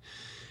down.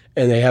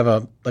 And they have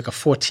a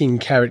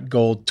 14-karat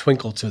gold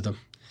twinkle to them.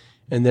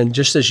 And then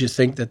just as you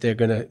think that they're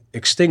going to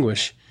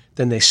extinguish,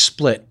 then they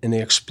split and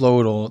they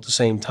explode all at the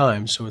same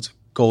time. So it's a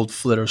gold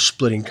flitter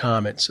splitting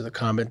comet. So the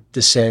comet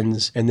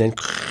descends and then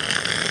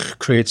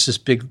creates this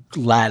big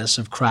lattice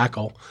of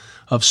crackle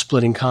of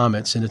splitting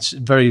comets. And it's a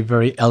very,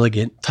 very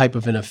elegant type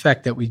of an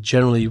effect that we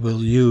generally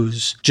will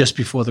use just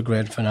before the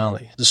grand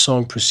finale. The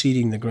song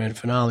preceding the grand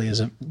finale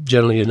is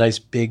generally a nice,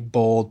 big,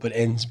 bold, but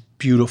ends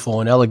beautiful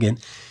and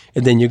elegant.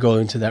 And then you go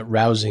into that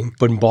rousing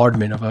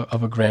bombardment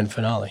of a grand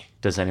finale.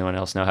 Does anyone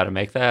else know how to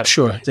make that?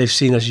 Sure. They've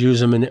seen us use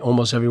them in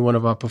almost every one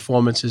of our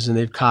performances, and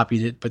they've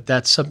copied it. But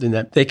that's something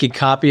that they could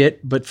copy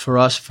it. But for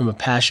us, from a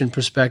passion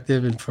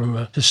perspective and from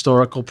a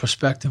historical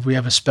perspective, we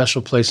have a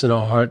special place in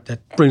our heart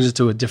that brings it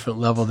to a different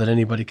level that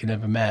anybody can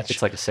ever match.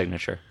 It's like a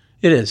signature.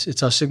 It is.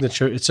 It's our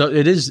signature. It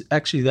is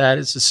actually that.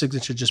 It's a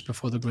signature just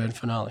before the grand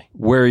finale.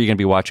 Where are you going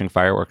to be watching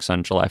fireworks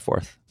on July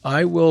 4th?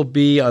 I will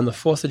be on the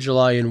 4th of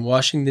July in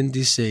Washington,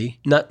 D.C.,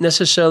 not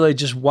necessarily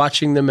just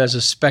watching them as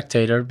a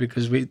spectator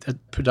because the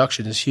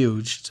production is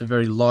huge. It's a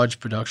very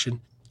large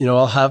production. You know,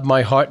 I'll have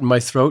my heart in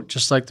my throat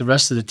just like the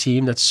rest of the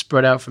team that's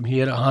spread out from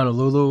here to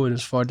Honolulu and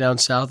as far down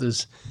south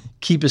as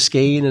Key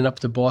Biscayne and up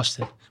to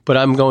Boston. But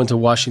I'm going to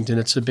Washington.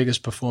 It's the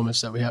biggest performance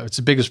that we have. It's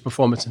the biggest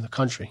performance in the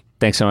country.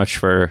 Thanks so much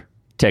for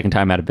taking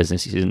time out of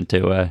business season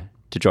to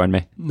join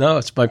me. No,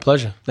 it's my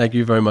pleasure. Thank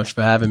you very much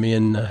for having me,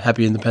 and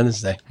happy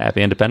Independence Day.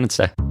 Happy Independence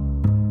Day.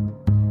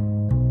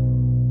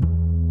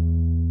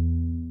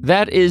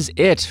 That is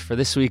it for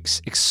this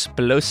week's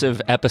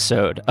explosive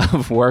episode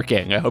of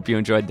Working. I hope you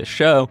enjoyed the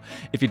show.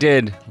 If you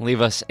did, leave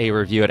us a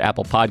review at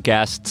Apple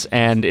Podcasts.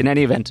 And in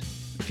any event,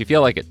 if you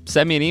feel like it,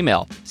 send me an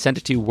email. Send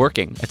it to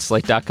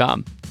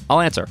working@slate.com. I'll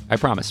answer, I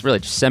promise. Really,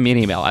 just send me an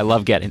email. I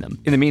love getting them.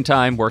 In the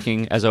meantime,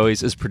 Working, as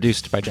always, is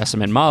produced by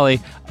Jessamine Molly.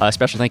 A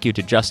special thank you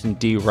to Justin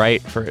D.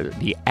 Wright for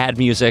the ad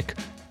music.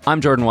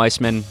 I'm Jordan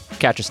Weissman.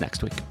 Catch us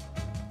next week.